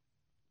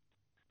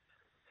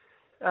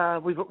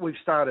 We've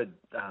started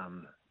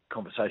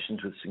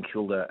conversations with St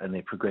Kilda, and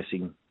they're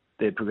progressing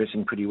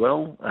pretty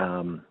well.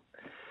 I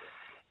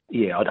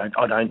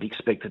don't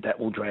expect that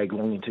will drag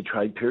long into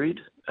trade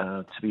period,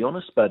 to be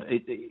honest. But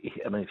if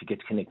it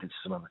gets connected to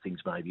some other things,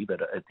 maybe.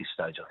 But at this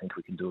stage, I think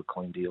we can do a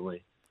clean deal there.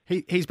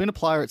 He's been a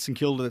player at St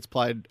Kilda that's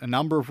played a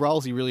number of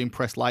roles. He really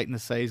impressed late in the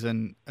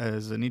season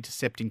as an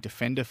intercepting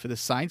defender for the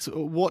Saints.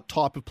 What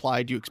type of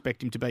player do you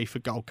expect him to be for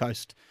Gold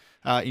Coast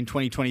in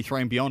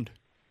 2023 and beyond?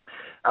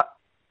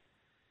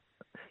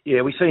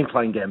 We see him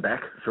playing down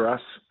back for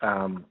us.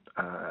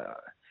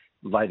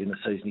 Late in the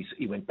season,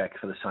 he went back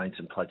for the Saints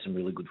and played some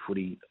really good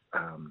footy.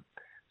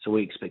 So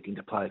we expect him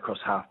to play across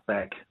half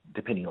back,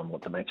 depending on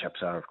what the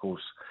matchups are, of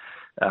course.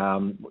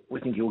 We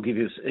think he'll give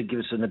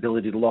us an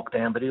ability to lock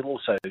down, but he'll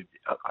also,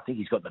 I think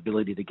he's got the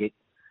ability to get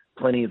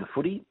plenty of the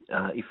footy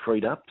if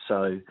freed up.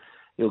 So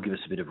he'll give us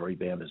a bit of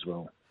rebound as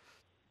well.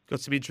 Got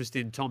some interest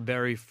in Tom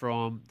Berry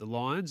from the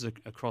Lions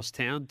across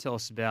town. Tell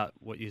us about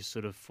what you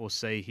sort of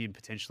foresee him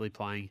potentially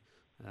playing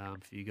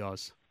for you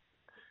guys.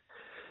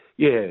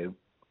 Yeah,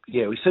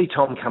 we see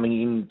Tom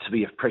coming in to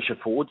be a pressure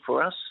forward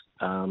for us.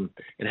 And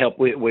help.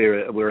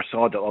 We're a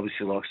side that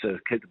obviously likes to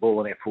keep the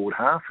ball in our forward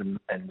half, and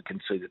we can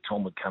see that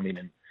Tom would come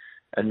in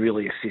and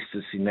really assist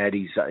us in that.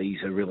 He's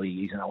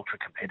an ultra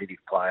competitive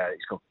player.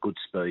 He's got good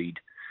speed,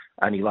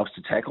 and he loves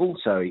to tackle.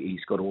 So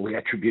he's got all the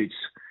attributes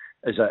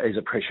as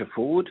a pressure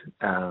forward.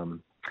 And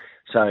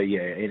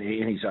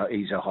he's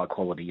a high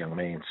quality young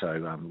man.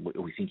 So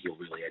we think he'll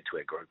really add to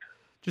our group.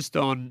 Just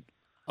on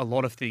a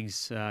lot of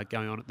things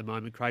going on at the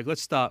moment, Craig.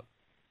 Let's start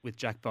with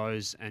Jack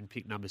Bowes and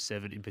pick number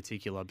 7 in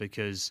particular,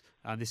 because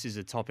this is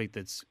a topic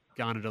that's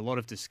garnered a lot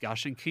of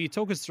discussion. Can you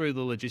talk us through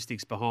the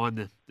logistics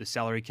behind the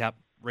salary cap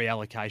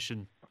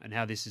reallocation and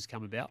how this has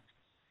come about?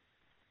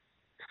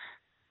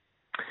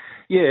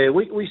 Yeah,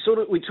 we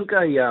took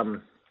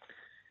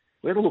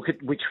we had a look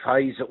at which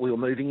phase that we were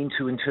moving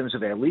into in terms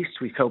of our list.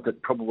 We felt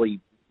that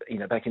probably,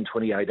 back in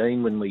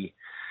 2018 when we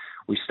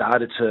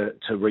started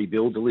to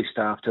rebuild the list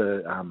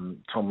after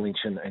Tom Lynch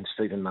and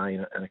Stephen May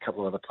and a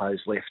couple of other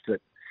players left,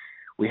 that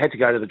we had to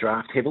go to the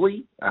draft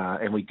heavily,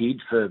 and we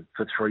did for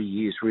 3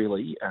 years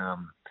really.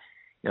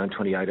 In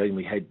 2018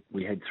 we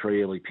had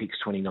 3 early picks,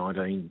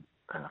 2019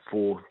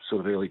 4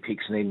 sort of early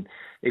picks, and then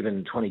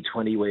even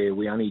 2020 where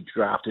we only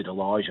drafted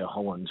Elijah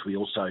Hollins, we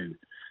also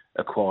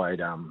acquired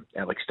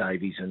Alex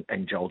Davies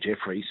and Joel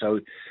Jeffrey. So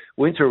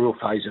we went through a real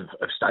phase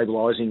of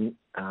stabilising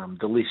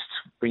the list,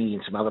 bringing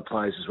in some other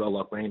players as well,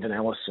 like Brandon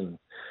Ellis, and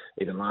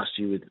even last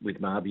year with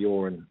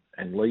Marbior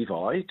and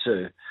Levi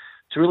to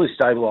really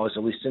stabilise the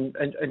list and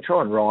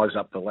try and rise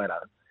up the ladder.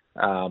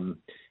 And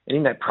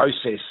in that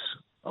process,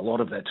 a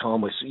lot of that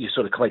time you're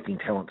sort of collecting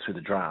talent through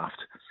the draft.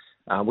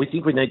 We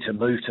think we need to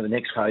move to the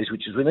next phase,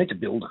 which is we need to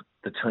build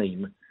the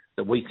team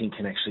that we think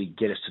can actually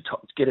get us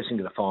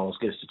into the finals,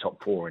 get us to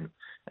top 4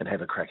 and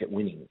have a crack at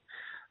winning.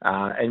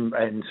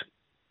 And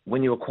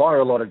when you acquire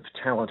a lot of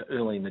talent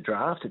early in the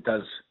draft,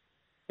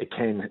 it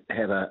can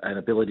have an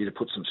ability to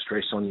put some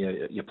stress on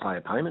your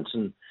player payments.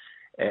 And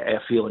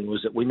our feeling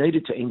was that we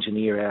needed to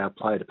engineer our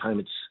player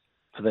payments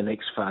for the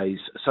next phase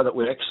so that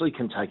we actually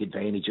can take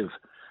advantage of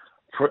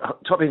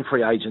top-end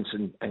free agents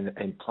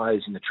and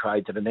players in the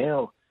trade that are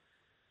now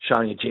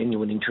showing a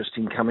genuine interest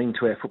in coming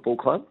to our football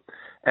club.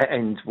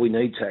 And we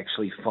need to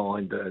actually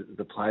find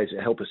the players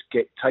that help us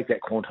take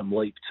that quantum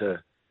leap to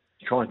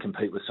try and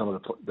compete with some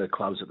of the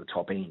clubs at the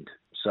top end.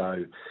 So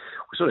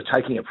we're sort of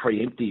taking a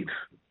preemptive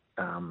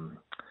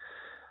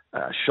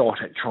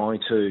shot at trying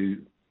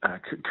to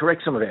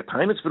correct some of our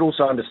payments, but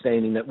also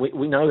understanding that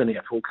we know in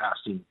our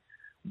forecasting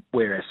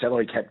where our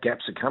salary cap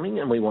gaps are coming,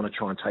 and we want to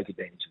try and take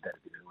advantage of that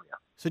a bit earlier.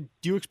 So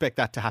do you expect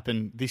that to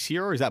happen this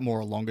year, or is that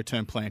more a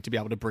longer-term plan to be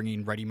able to bring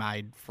in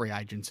ready-made free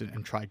agents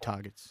and trade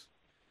targets?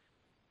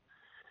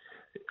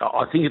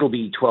 I think it'll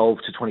be 12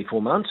 to 24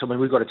 months. I mean,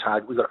 we've got to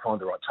find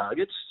the right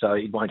targets, so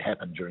it won't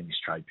happen during this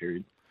trade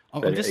period.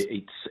 But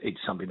it's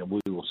something that we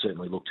will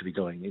certainly look to be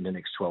doing in the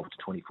next 12 to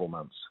 24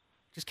 months.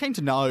 Just keen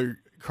to know,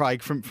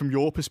 Craig, from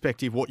your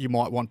perspective, what you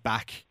might want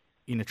back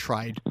in a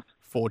trade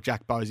for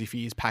Jack Bowes if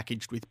he is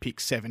packaged with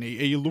pick 7. Are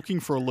you looking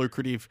for a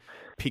lucrative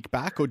pick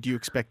back, or do you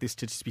expect this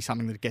to just be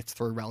something that gets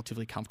through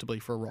relatively comfortably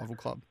for a rival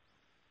club?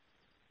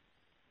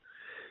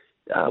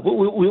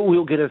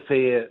 We'll get a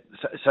fair...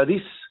 So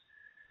this...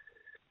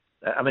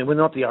 I mean, we're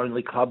not the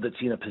only club that's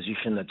in a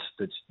position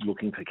that's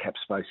looking for cap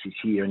space this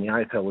year, and the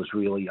AFL has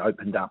really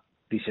opened up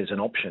this as an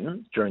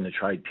option during the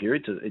trade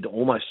period. It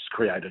almost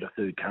created a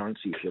third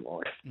currency, if you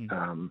like.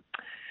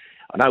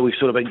 I know we've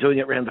sort of been doing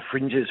it around the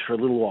fringes for a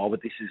little while,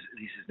 but this is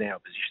now a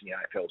position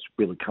the AFL is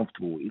really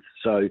comfortable with.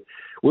 So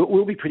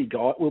we'll be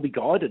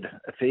guided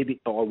a fair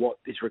bit by what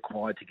is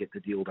required to get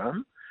the deal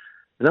done.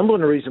 The number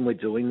one reason we're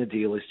doing the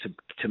deal is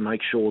to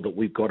make sure that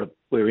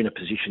we're in a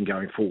position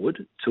going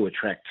forward to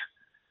attract,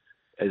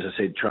 as I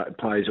said,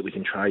 players that we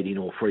can trade in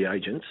or free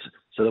agents,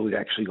 so that we've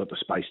actually got the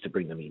space to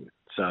bring them in.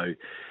 So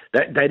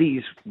that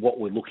is what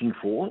we're looking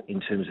for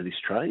in terms of this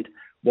trade.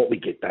 What we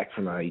get back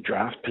from a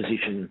draft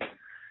position,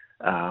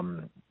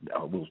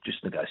 we'll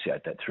just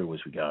negotiate that through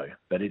as we go.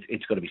 But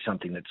it's got to be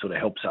something that sort of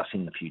helps us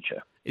in the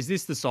future. Is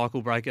this the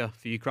cycle breaker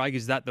for you, Craig?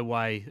 Is that the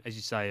way, as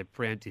you say, a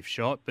preemptive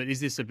shot? But is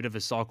this a bit of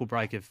a cycle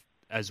breaker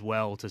as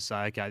well to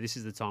say, okay, this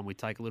is the time we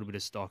take a little bit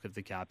of stock of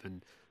the cap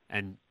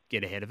and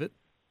get ahead of it?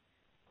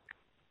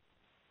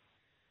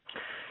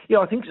 Yeah,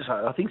 I think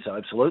so.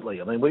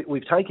 Absolutely. I mean,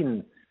 we've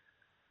taken...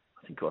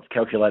 I think I've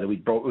calculated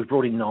we've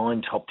brought in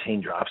 9 top 10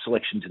 draft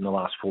selections in the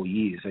last 4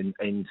 years, and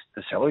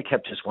the salary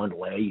cap just won't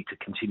allow you to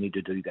continue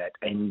to do that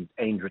and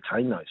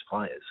retain those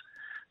players.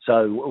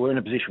 So we're in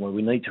a position where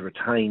we need to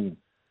retain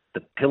the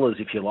pillars,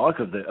 if you like,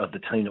 of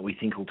the team that we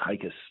think will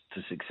take us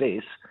to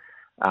success,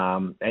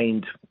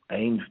 and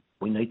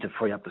we need to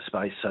free up the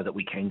space so that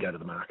we can go to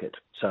the market.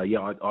 So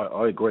yeah,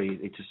 I agree.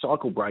 It's a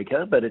cycle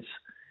breaker, but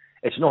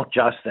it's not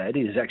just that.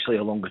 It is actually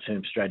a longer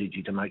term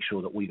strategy to make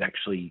sure that we've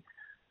actually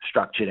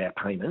structured our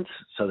payments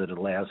so that it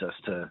allows us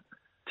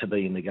to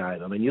be in the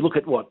game. I mean, you look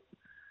at what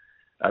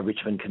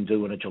Richmond can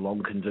do and a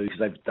Geelong can do,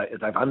 because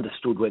they've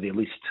understood where their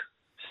list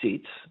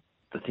sits.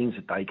 The things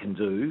that they can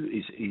do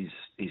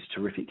is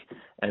terrific,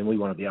 and we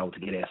want to be able to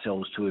get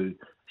ourselves to a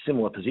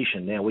similar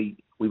position. Now, we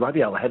won't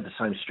be able to have the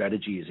same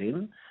strategy as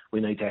them. We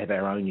need to have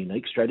our own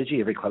unique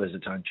strategy. Every club has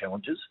its own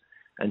challenges,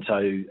 and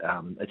so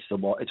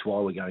it's why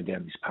we're going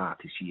down this path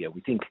this year. We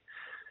think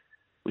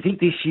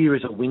this year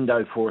is a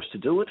window for us to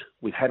do it.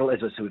 We've had, as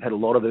I said, we've had a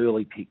lot of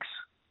early picks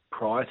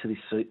prior to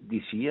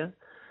this year.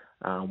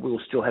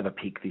 We'll still have a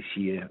pick this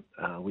year,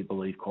 we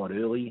believe, quite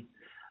early.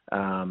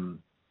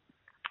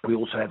 We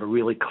also have a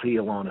really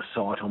clear line of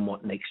sight on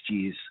what next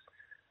year's,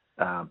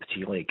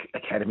 particularly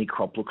academy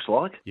crop looks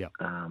like. Yep.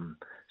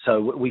 So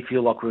we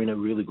feel like we're in a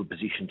really good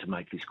position to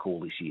make this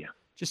call this year.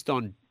 Just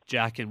on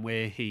Jack and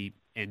where he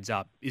ends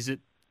up, is it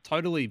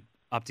totally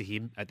up to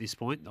him at this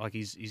point? Like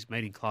he's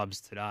meeting clubs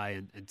today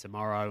and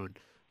tomorrow,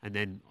 and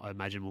then I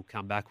imagine we'll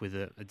come back with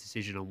a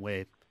decision on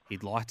where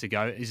he'd like to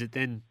go. Is it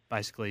then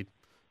basically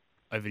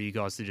over to you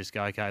guys to just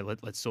go, okay,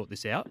 let's sort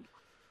this out?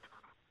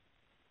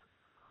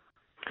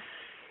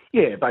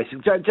 Yeah,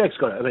 basically. Jack's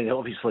got it. I mean,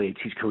 obviously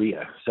it's his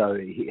career, so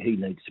he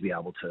needs to be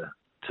able to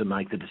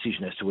make the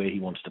decision as to where he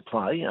wants to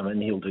play. I mean,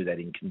 he'll do that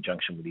in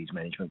conjunction with his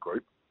management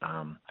group.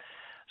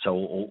 So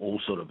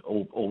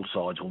all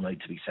sides will need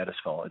to be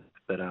satisfied.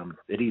 But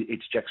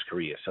it's Jack's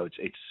career, so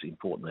it's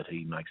important that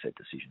he makes that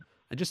decision.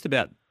 And just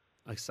about,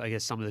 I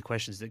guess, some of the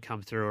questions that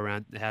come through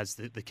around how's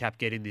the cap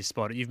get in this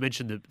spot. You've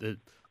mentioned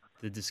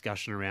the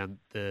discussion around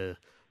the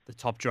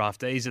top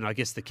draftees, and I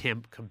guess the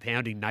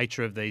compounding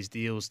nature of these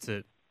deals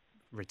to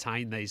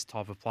retain these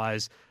type of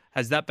players.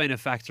 Has that been a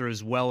factor,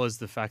 as well as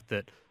the fact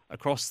that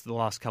across the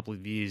last couple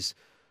of years,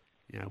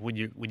 you know, when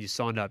you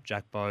signed up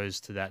Jack Bowes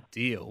to that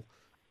deal,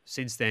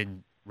 since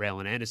then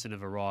Rowland Anderson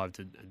have arrived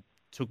and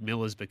Touk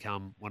Miller's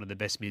become one of the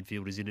best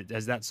midfielders in it.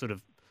 Has that sort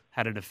of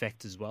had an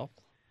effect as well?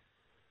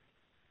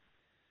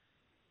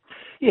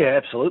 Yeah,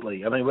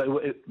 absolutely. I mean,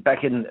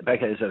 back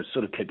as I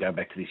sort of kept going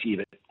back to this year,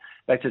 but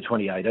back to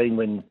 2018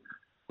 when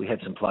we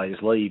had some players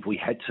leave, we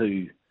had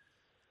to.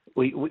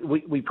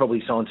 We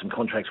probably signed some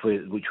contracts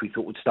which we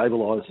thought would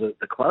stabilise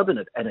the club, and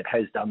it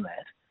has done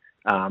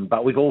that.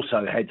 But we've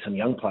also had some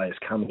young players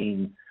come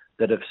in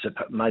that have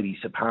maybe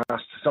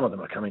surpassed. Some of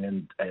them are coming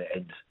in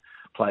and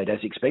played as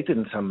expected,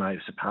 and some may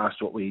have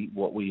surpassed what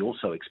we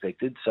also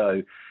expected.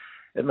 So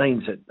it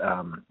means that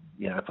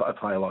a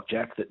player like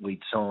Jack that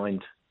we'd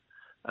signed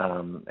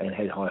and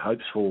had high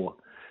hopes for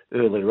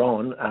earlier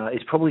on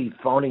is probably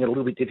finding it a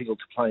little bit difficult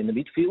to play in the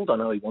midfield. I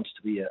know he wants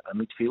to be a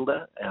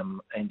midfielder,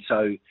 and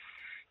so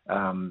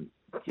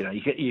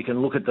you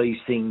can look at these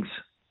things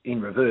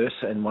in reverse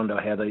and wonder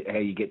how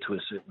you get to a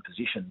certain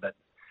position. But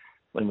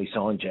when we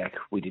signed Jack,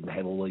 we didn't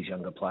have all these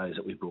younger players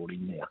that we brought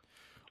in now.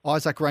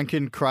 Isaac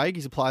Rankin, Craig,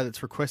 he's a player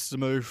that's requested a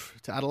move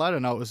to Adelaide. I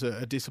know it was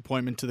a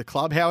disappointment to the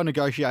club. How are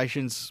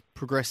negotiations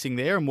progressing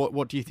there, and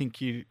what do you think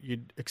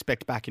you'd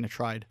expect back in a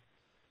trade?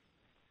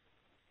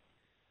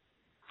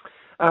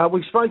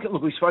 We spoke. I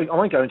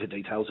won't go into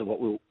details of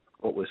what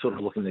we're sort of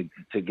looking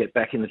to get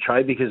back in the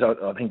trade, because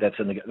I think that's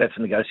a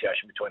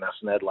negotiation between us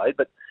and Adelaide.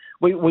 But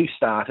we've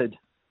started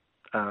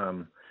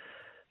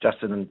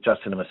Justin and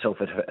myself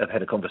have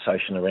had a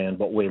conversation around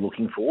what we're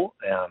looking for,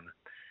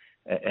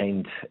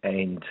 and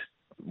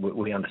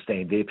we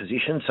understand their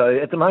position. So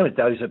at the moment,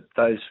 those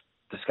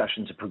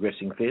discussions are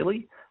progressing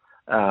fairly.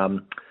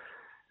 The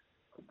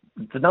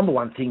number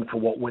one thing for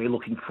what we're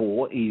looking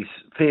for is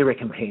fair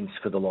recompense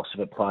for the loss of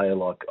a player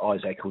like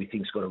Isaac, who we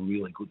think's got a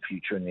really good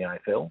future in the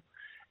AFL,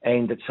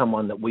 and it's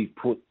someone that we've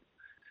put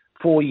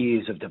 4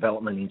 years of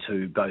development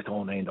into both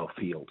on and off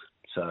field.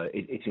 So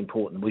it's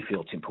important. We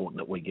feel it's important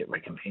that we get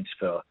recompense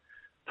for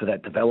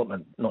that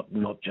development, not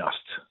just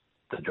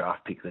the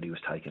draft pick that he was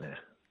taken at.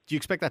 Do you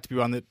expect that to be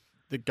one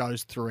that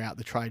goes throughout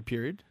the trade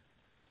period?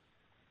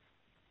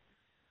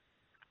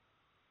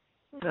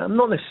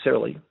 Not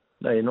necessarily.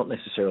 No, not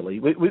necessarily.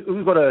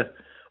 We've got a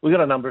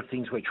number of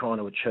things we're trying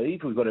to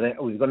achieve. We've got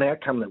an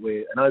outcome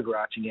an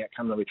overarching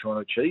outcome that we're trying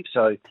to achieve.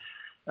 So,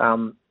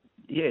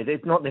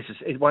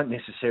 it won't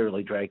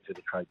necessarily drag through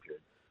the trade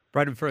period.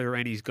 Braden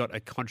Fioranini's got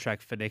a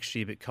contract for next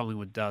year, but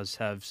Collingwood does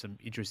have some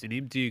interest in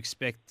him. Do you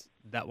expect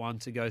that one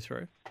to go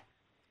through?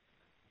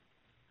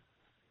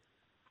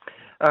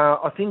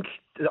 I think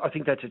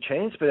that's a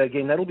chance, but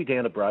again, that'll be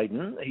down to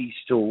Braden. He's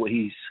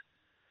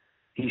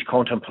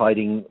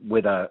contemplating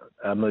whether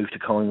a move to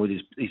Collingwood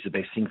is the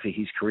best thing for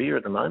his career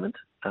at the moment.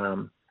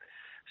 I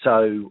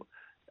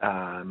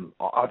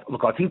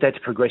think that's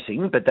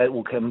progressing, but that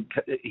will come.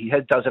 He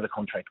does have a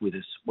contract with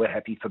us. We're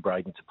happy for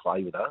Braden to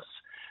play with us,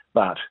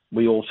 but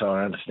we also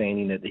are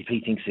understanding that if he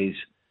thinks there's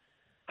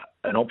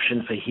an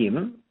option for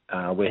him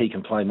where he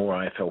can play more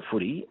AFL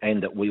footy,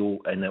 and that we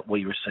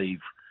receive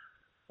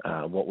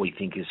what we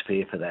think is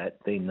fair for that,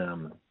 then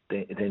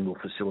we'll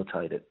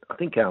facilitate it. I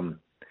think the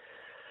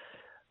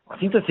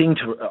thing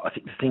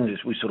that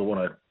we sort of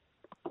want to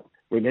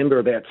remember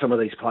about some of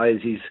these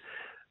players is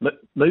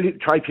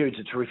trade periods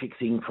are a terrific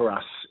thing for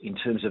us in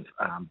terms of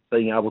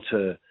being able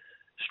to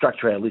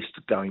structure our list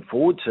going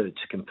forward to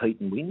compete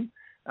and win.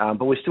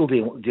 But we're still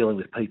dealing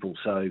with people.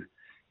 So,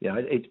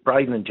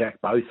 Braden and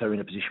Jack both are in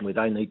a position where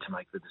they need to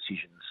make the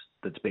decisions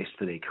that's best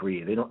for their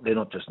career. They're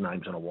not just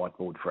names on a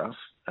whiteboard for us.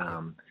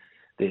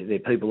 They're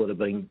people that have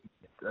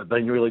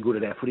been really good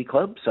at our footy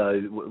club,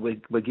 so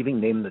we're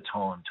giving them the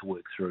time to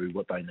work through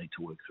what they need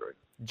to work through.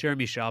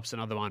 Jeremy Sharp's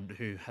another one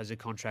who has a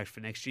contract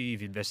for next year.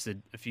 You've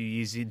invested a few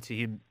years into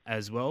him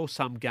as well.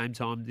 Some game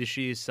time this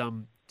year,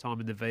 some time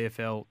in the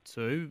VFL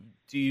too.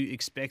 Do you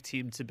expect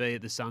him to be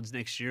at the Suns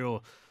next year, or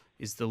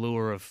is the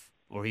lure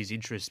or his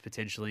interest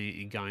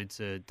potentially in going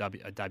to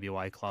a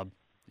WA club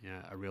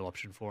a real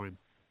option for him?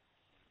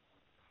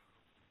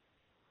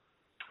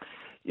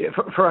 Yeah,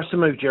 for us to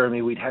move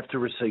Jeremy, we'd have to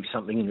receive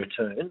something in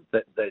return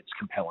that's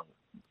compelling.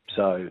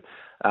 So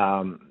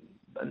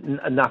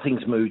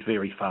nothing's moved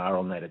very far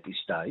on that at this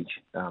stage.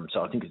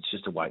 So I think it's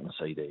just a wait and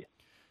see there.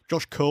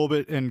 Josh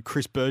Corbett and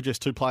Chris Burgess,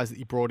 two players that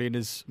you brought in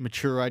as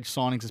mature age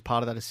signings as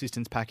part of that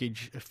assistance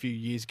package a few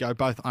years ago,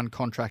 both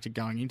uncontracted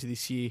going into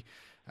this year,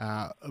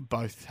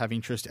 both have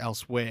interest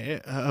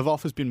elsewhere. Have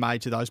offers been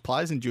made to those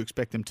players, and do you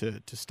expect them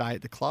to stay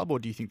at the club, or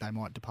do you think they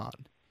might depart?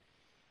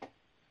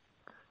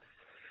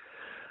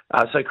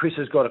 So Chris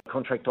has got a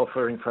contract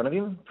offer in front of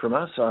him from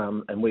us,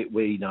 and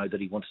we know that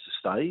he wants to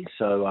stay.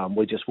 So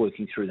we're just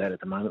working through that at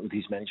the moment with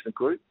his management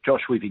group. Josh,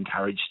 we've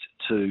encouraged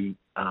to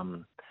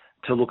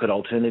look at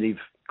alternative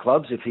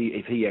clubs if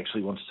he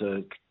actually wants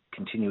to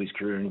continue his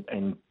career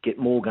and get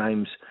more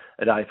games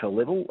at AFL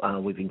level.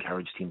 We've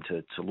encouraged him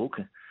to look,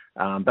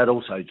 but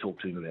also talk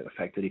to him about the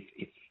fact that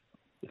if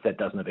that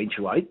doesn't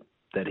eventuate,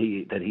 that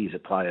he is a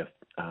player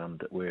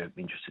that we're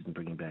interested in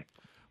bringing back.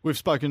 We've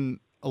spoken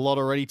a lot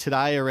already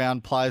today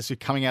around players who are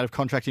coming out of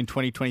contract in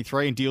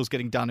 2023 and deals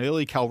getting done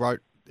early. Cal wrote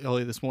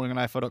earlier this morning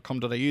on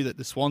afl.com.au that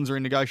the Swans are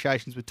in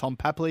negotiations with Tom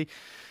Papley.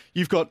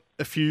 You've got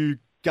a few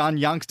gun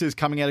youngsters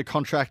coming out of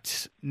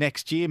contract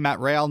next year. Matt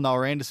Rowell,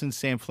 Noah Anderson,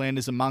 Sam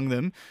Flanders among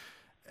them.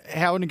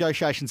 How are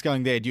negotiations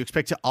going there? Do you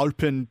expect to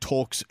open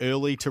talks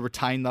early to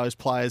retain those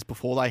players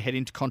before they head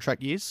into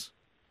contract years?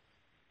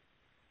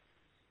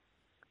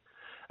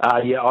 I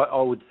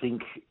would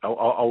think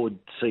I would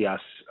see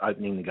us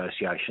opening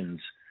negotiations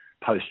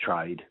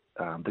post-trade.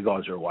 The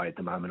guys are away at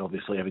the moment,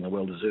 obviously having a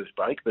well-deserved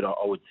break, but I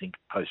would think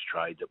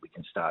post-trade that we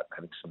can start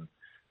having some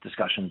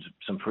discussions,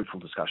 some fruitful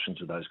discussions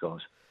with those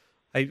guys.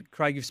 Hey,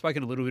 Craig, you've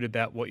spoken a little bit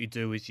about what you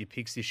do with your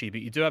picks this year, but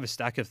you do have a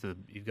stack of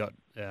them. You've got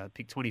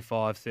pick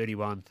 25,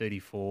 31,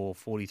 34,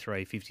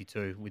 43,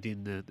 52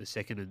 within the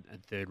second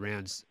and third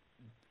rounds.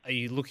 Are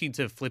you looking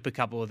to flip a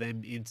couple of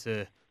them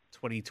into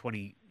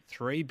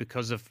 2023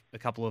 because of a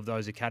couple of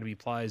those academy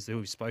players who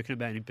we've spoken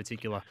about, in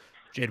particular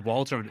Jed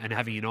Walter, and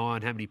having an eye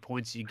on how many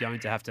points you're going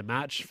to have to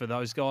match for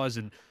those guys?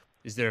 And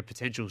is there a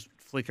potential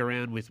flick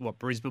around with what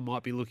Brisbane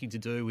might be looking to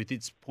do with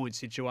its point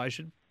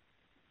situation?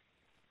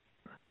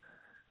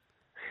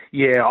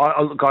 Yeah,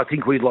 I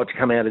think we'd like to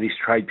come out of this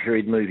trade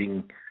period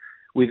moving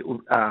with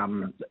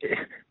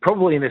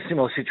probably in a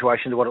similar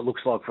situation to what it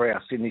looks like for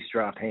our Sydney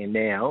draft hand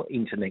now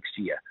into next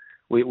year.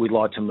 We'd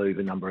like to move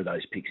a number of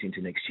those picks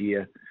into next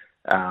year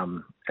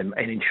and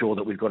ensure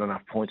that we've got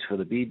enough points for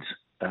the bids.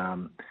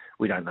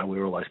 we don't know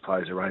where all those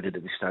players are rated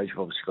at this stage. We've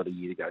obviously got a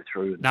year to go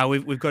through. No,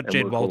 we've got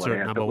Jed work all Walter that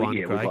at out, number but one,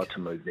 we'd Craig. like to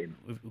move them.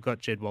 We've got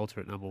Jed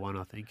Walter at number one,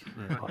 I think.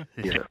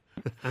 Yeah.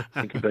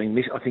 I think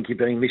you're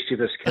being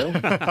mischievous, Kel.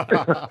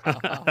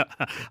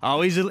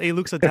 Oh, he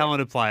looks a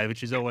talented player,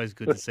 which is always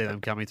good to see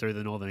them coming through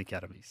the Northern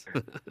Academies.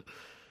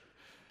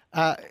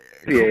 Yeah,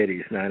 it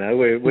is. No,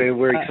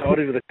 we're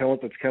excited with the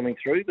talent that's coming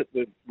through, but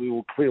we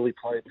will clearly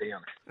play it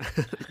down.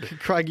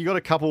 Craig, you got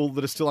a couple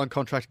that are still on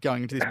contract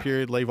going into this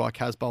period: Levi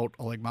Casbolt,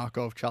 Oleg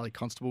Markov, Charlie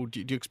Constable. Do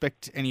you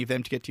expect any of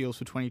them to get deals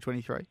for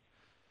 2023?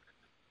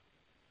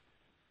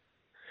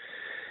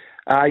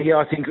 Yeah,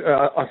 I think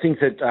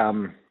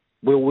that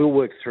we'll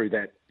work through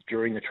that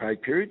during the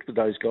trade period with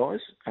those guys.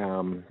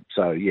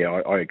 So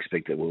yeah, I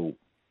expect that we'll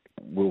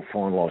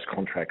finalise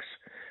contracts.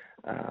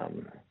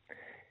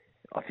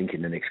 I think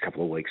in the next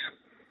couple of weeks.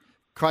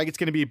 Craig, it's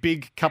going to be a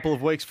big couple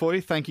of weeks for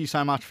you. Thank you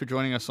so much for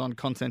joining us on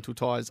Continental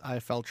Tires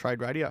AFL Trade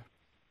Radio.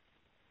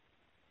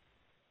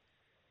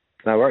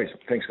 No worries.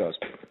 Thanks, guys.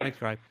 Thanks,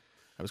 Craig.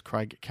 That was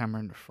Craig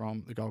Cameron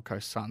from the Gold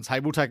Coast Suns. Hey,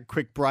 we'll take a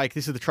quick break.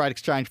 This is the Trade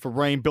Exchange for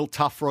Rheem, built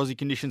tough for Aussie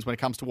conditions when it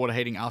comes to water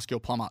heating. Ask your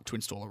plumber to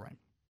install a Rheem.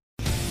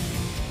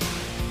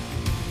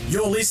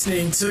 You're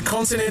listening to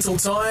Continental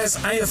Tires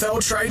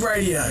AFL Trade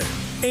Radio.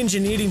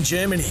 Engineered in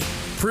Germany.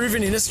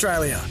 Proven in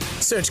Australia.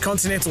 Search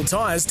Continental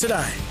Tires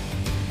today.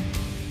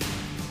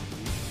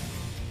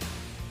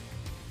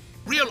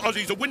 Real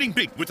Aussies are winning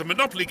big with the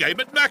Monopoly game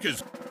at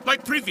Macca's.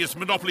 Like previous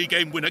Monopoly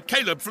game winner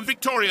Caleb from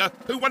Victoria,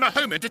 who won a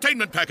home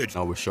entertainment package.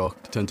 I was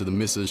shocked. Turned to the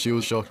missus. She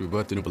was shocked. We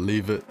both didn't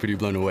believe it. Pretty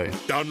blown away.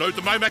 Download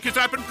the My Macca's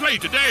app and play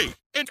today.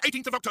 End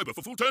 18th of October.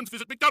 For full terms,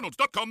 visit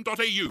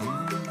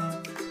mcdonalds.com.au.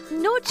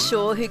 Not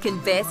sure who can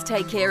best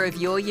take care of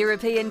your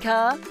European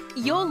car?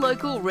 Your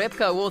local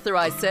Repco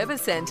authorised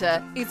service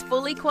centre is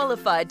fully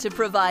qualified to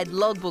provide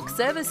logbook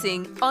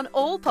servicing on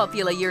all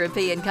popular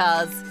European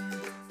cars.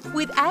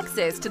 With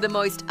access to the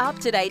most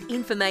up-to-date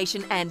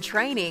information and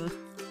training,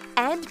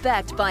 and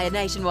backed by a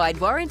nationwide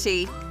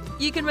warranty,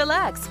 you can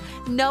relax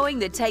knowing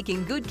that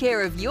taking good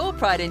care of your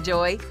pride and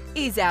joy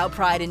is our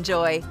pride and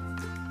joy.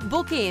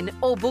 Book in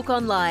or book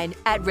online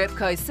at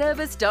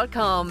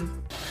repcoservice.com.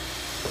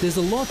 There's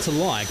a lot to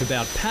like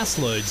about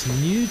Passload's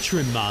new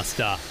Trim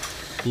Master.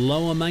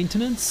 Lower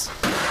maintenance,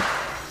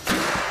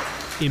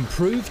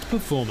 improved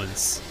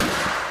performance,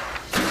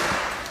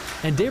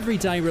 and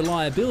everyday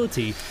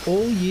reliability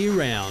all year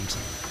round.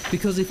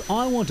 Because if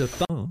I want a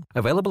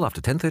available after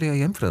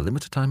 10:30am for a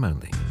limited time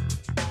only.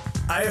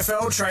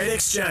 AFL Trade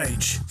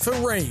Exchange for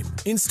Rheem.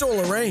 Install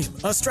a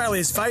Rheem,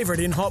 Australia's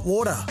favourite in hot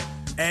water.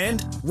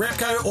 And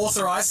Repco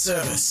Authorised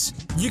Service.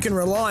 You can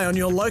rely on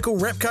your local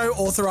Repco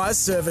Authorised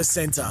Service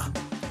Centre.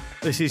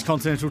 This is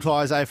Continental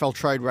Tires AFL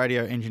Trade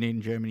Radio, engineered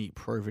in Germany,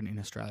 proven in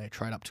Australia.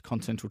 Trade up to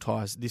Continental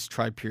Tires this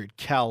trade period.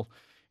 Cal,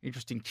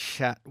 interesting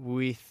chat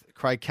with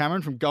Craig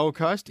Cameron from Gold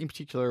Coast, in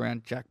particular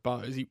around Jack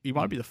Bowes. He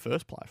won't be the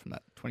first player from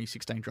that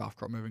 2016 draft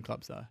crop moving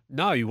clubs, though.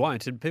 No, you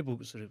won't. And people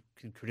sort of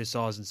can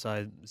criticise and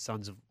say the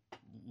Suns have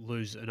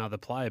lose another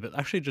player, but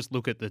actually just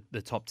look at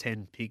the top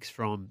 10 picks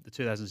from the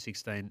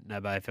 2016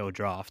 NAB AFL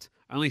draft.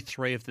 Only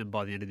 3 of them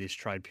by the end of this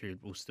trade period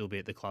will still be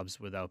at the clubs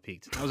where they were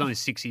picked. That was only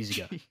 6 years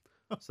ago.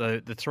 So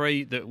the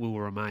 3 that will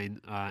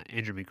remain are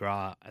Andrew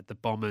McGrath at the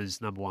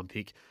Bombers, number 1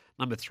 pick,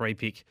 number 3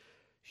 pick,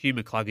 Hugh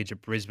McCluggage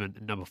at Brisbane,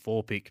 and number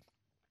 4 pick,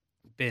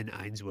 Ben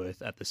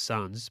Ainsworth at the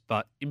Suns.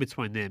 But in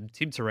between them,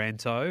 Tim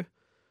Taranto,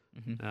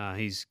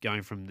 he's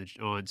going from the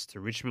Giants to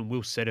Richmond.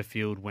 Will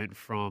Setterfield went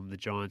from the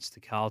Giants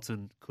to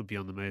Carlton, could be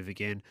on the move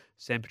again.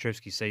 Sam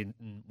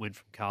Petrevski-Seton went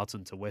from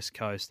Carlton to West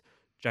Coast.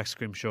 Jack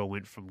Scrimshaw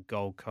went from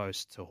Gold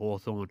Coast to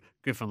Hawthorn.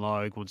 Griffin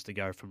Logue wants to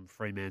go from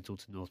Fremantle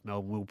to North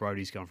Melbourne. Will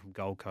Brodie's going from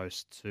Gold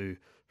Coast to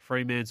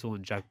Fremantle,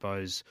 and Jack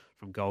Bowes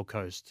from Gold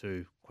Coast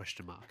to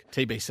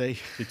TBC.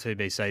 To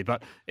TBC.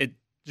 But it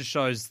just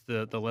shows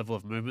the level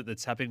of movement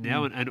that's happening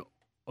now. And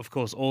of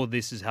course, all of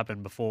this has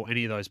happened before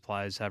any of those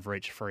players have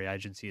reached free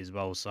agency as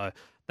well. So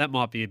that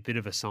might be a bit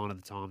of a sign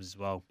of the times as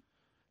well.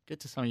 Get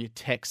to some of your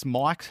texts.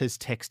 Mike has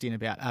texted in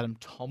about Adam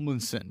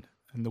Tomlinson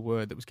and the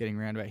word that was getting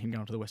around about him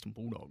going to the Western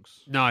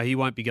Bulldogs. No, he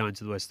won't be going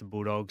to the Western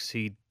Bulldogs.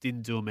 He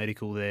didn't do a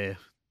medical there.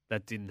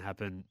 That didn't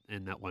happen,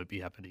 and that won't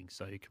be happening.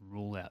 So you can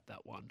rule out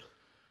that one.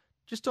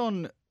 Just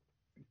on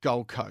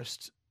Gold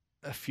Coast,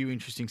 a few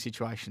interesting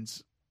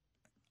situations.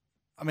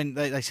 I mean,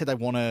 they said they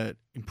want to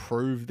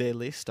improve their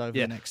list over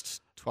the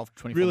next 12 to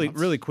 24 months.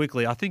 Really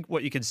quickly, I think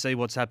what you can see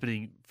what's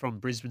happening from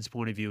Brisbane's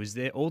point of view is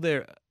all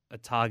their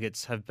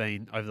targets have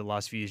been over the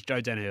last few years.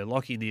 Joe Daniher,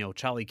 Lachie Neale,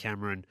 Charlie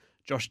Cameron,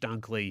 Josh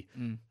Dunkley,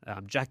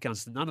 Jack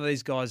Gunston. None of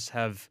these guys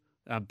have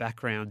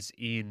backgrounds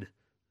in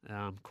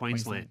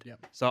Queensland.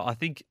 Yep. So I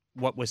think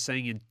what we're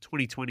seeing in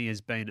 2020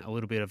 has been a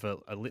little bit of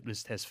a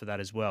litmus test for that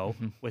as well.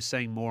 We're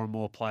seeing more and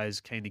more players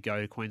keen to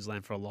go to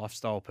Queensland for a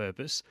lifestyle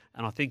purpose.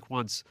 And I think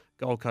once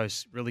Gold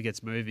Coast really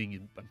gets moving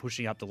and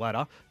pushing up the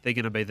ladder, they're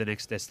going to be the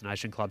next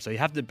destination club. So you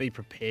have to be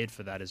prepared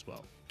for that as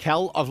well.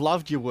 Cal, I've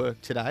loved your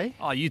work today.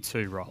 Oh, you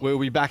too, Rob. We'll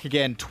be back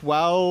again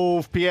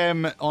 12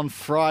 p.m. on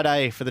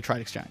Friday for the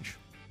Trade Exchange.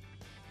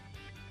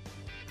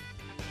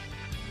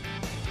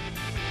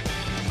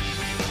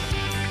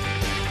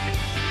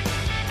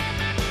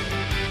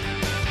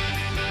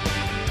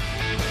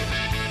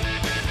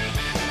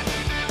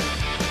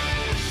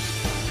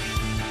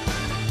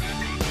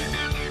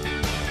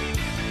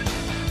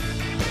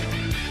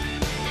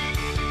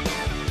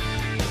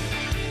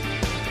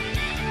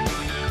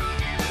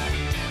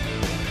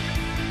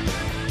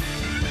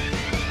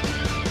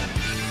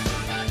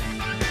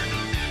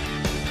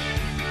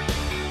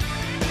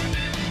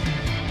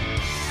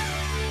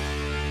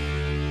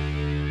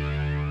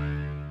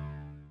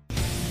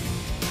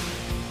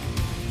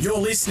 You're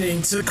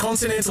listening to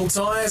Continental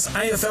Tires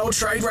AFL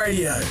Trade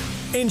Radio.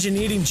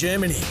 Engineered in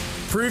Germany,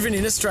 proven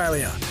in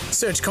Australia.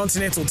 Search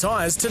Continental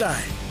Tires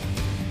today.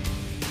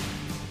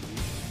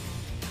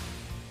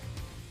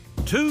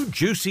 2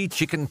 juicy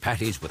chicken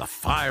patties with a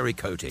fiery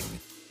coating.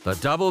 The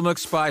Double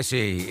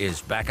McSpicy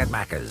is back at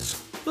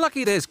Macca's.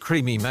 Lucky there's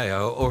creamy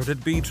mayo, or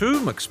it'd be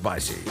too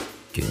McSpicy.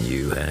 Can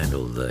you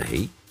handle the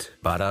heat?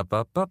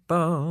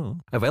 Ba-da-ba-ba-ba.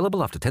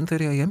 Available after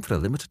 10:30am for a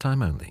limited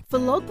time only. For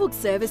logbook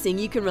servicing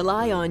you can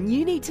rely on,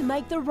 you need to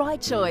make the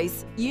right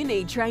choice. You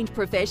need trained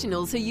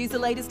professionals who use the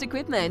latest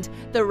equipment,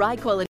 the right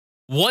quality.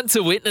 Want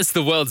to witness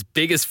the world's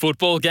biggest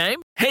football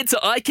game? Head to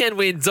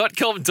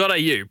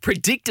iCanWin.com.au,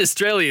 predict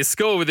Australia's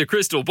score with a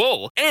crystal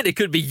ball, and it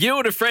could be you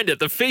and a friend at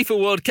the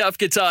FIFA World Cup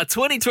Qatar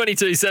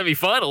 2022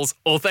 semi-finals,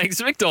 all thanks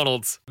to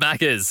McDonald's.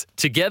 Maccas,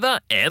 together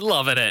and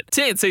loving it.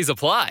 TNCs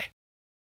apply.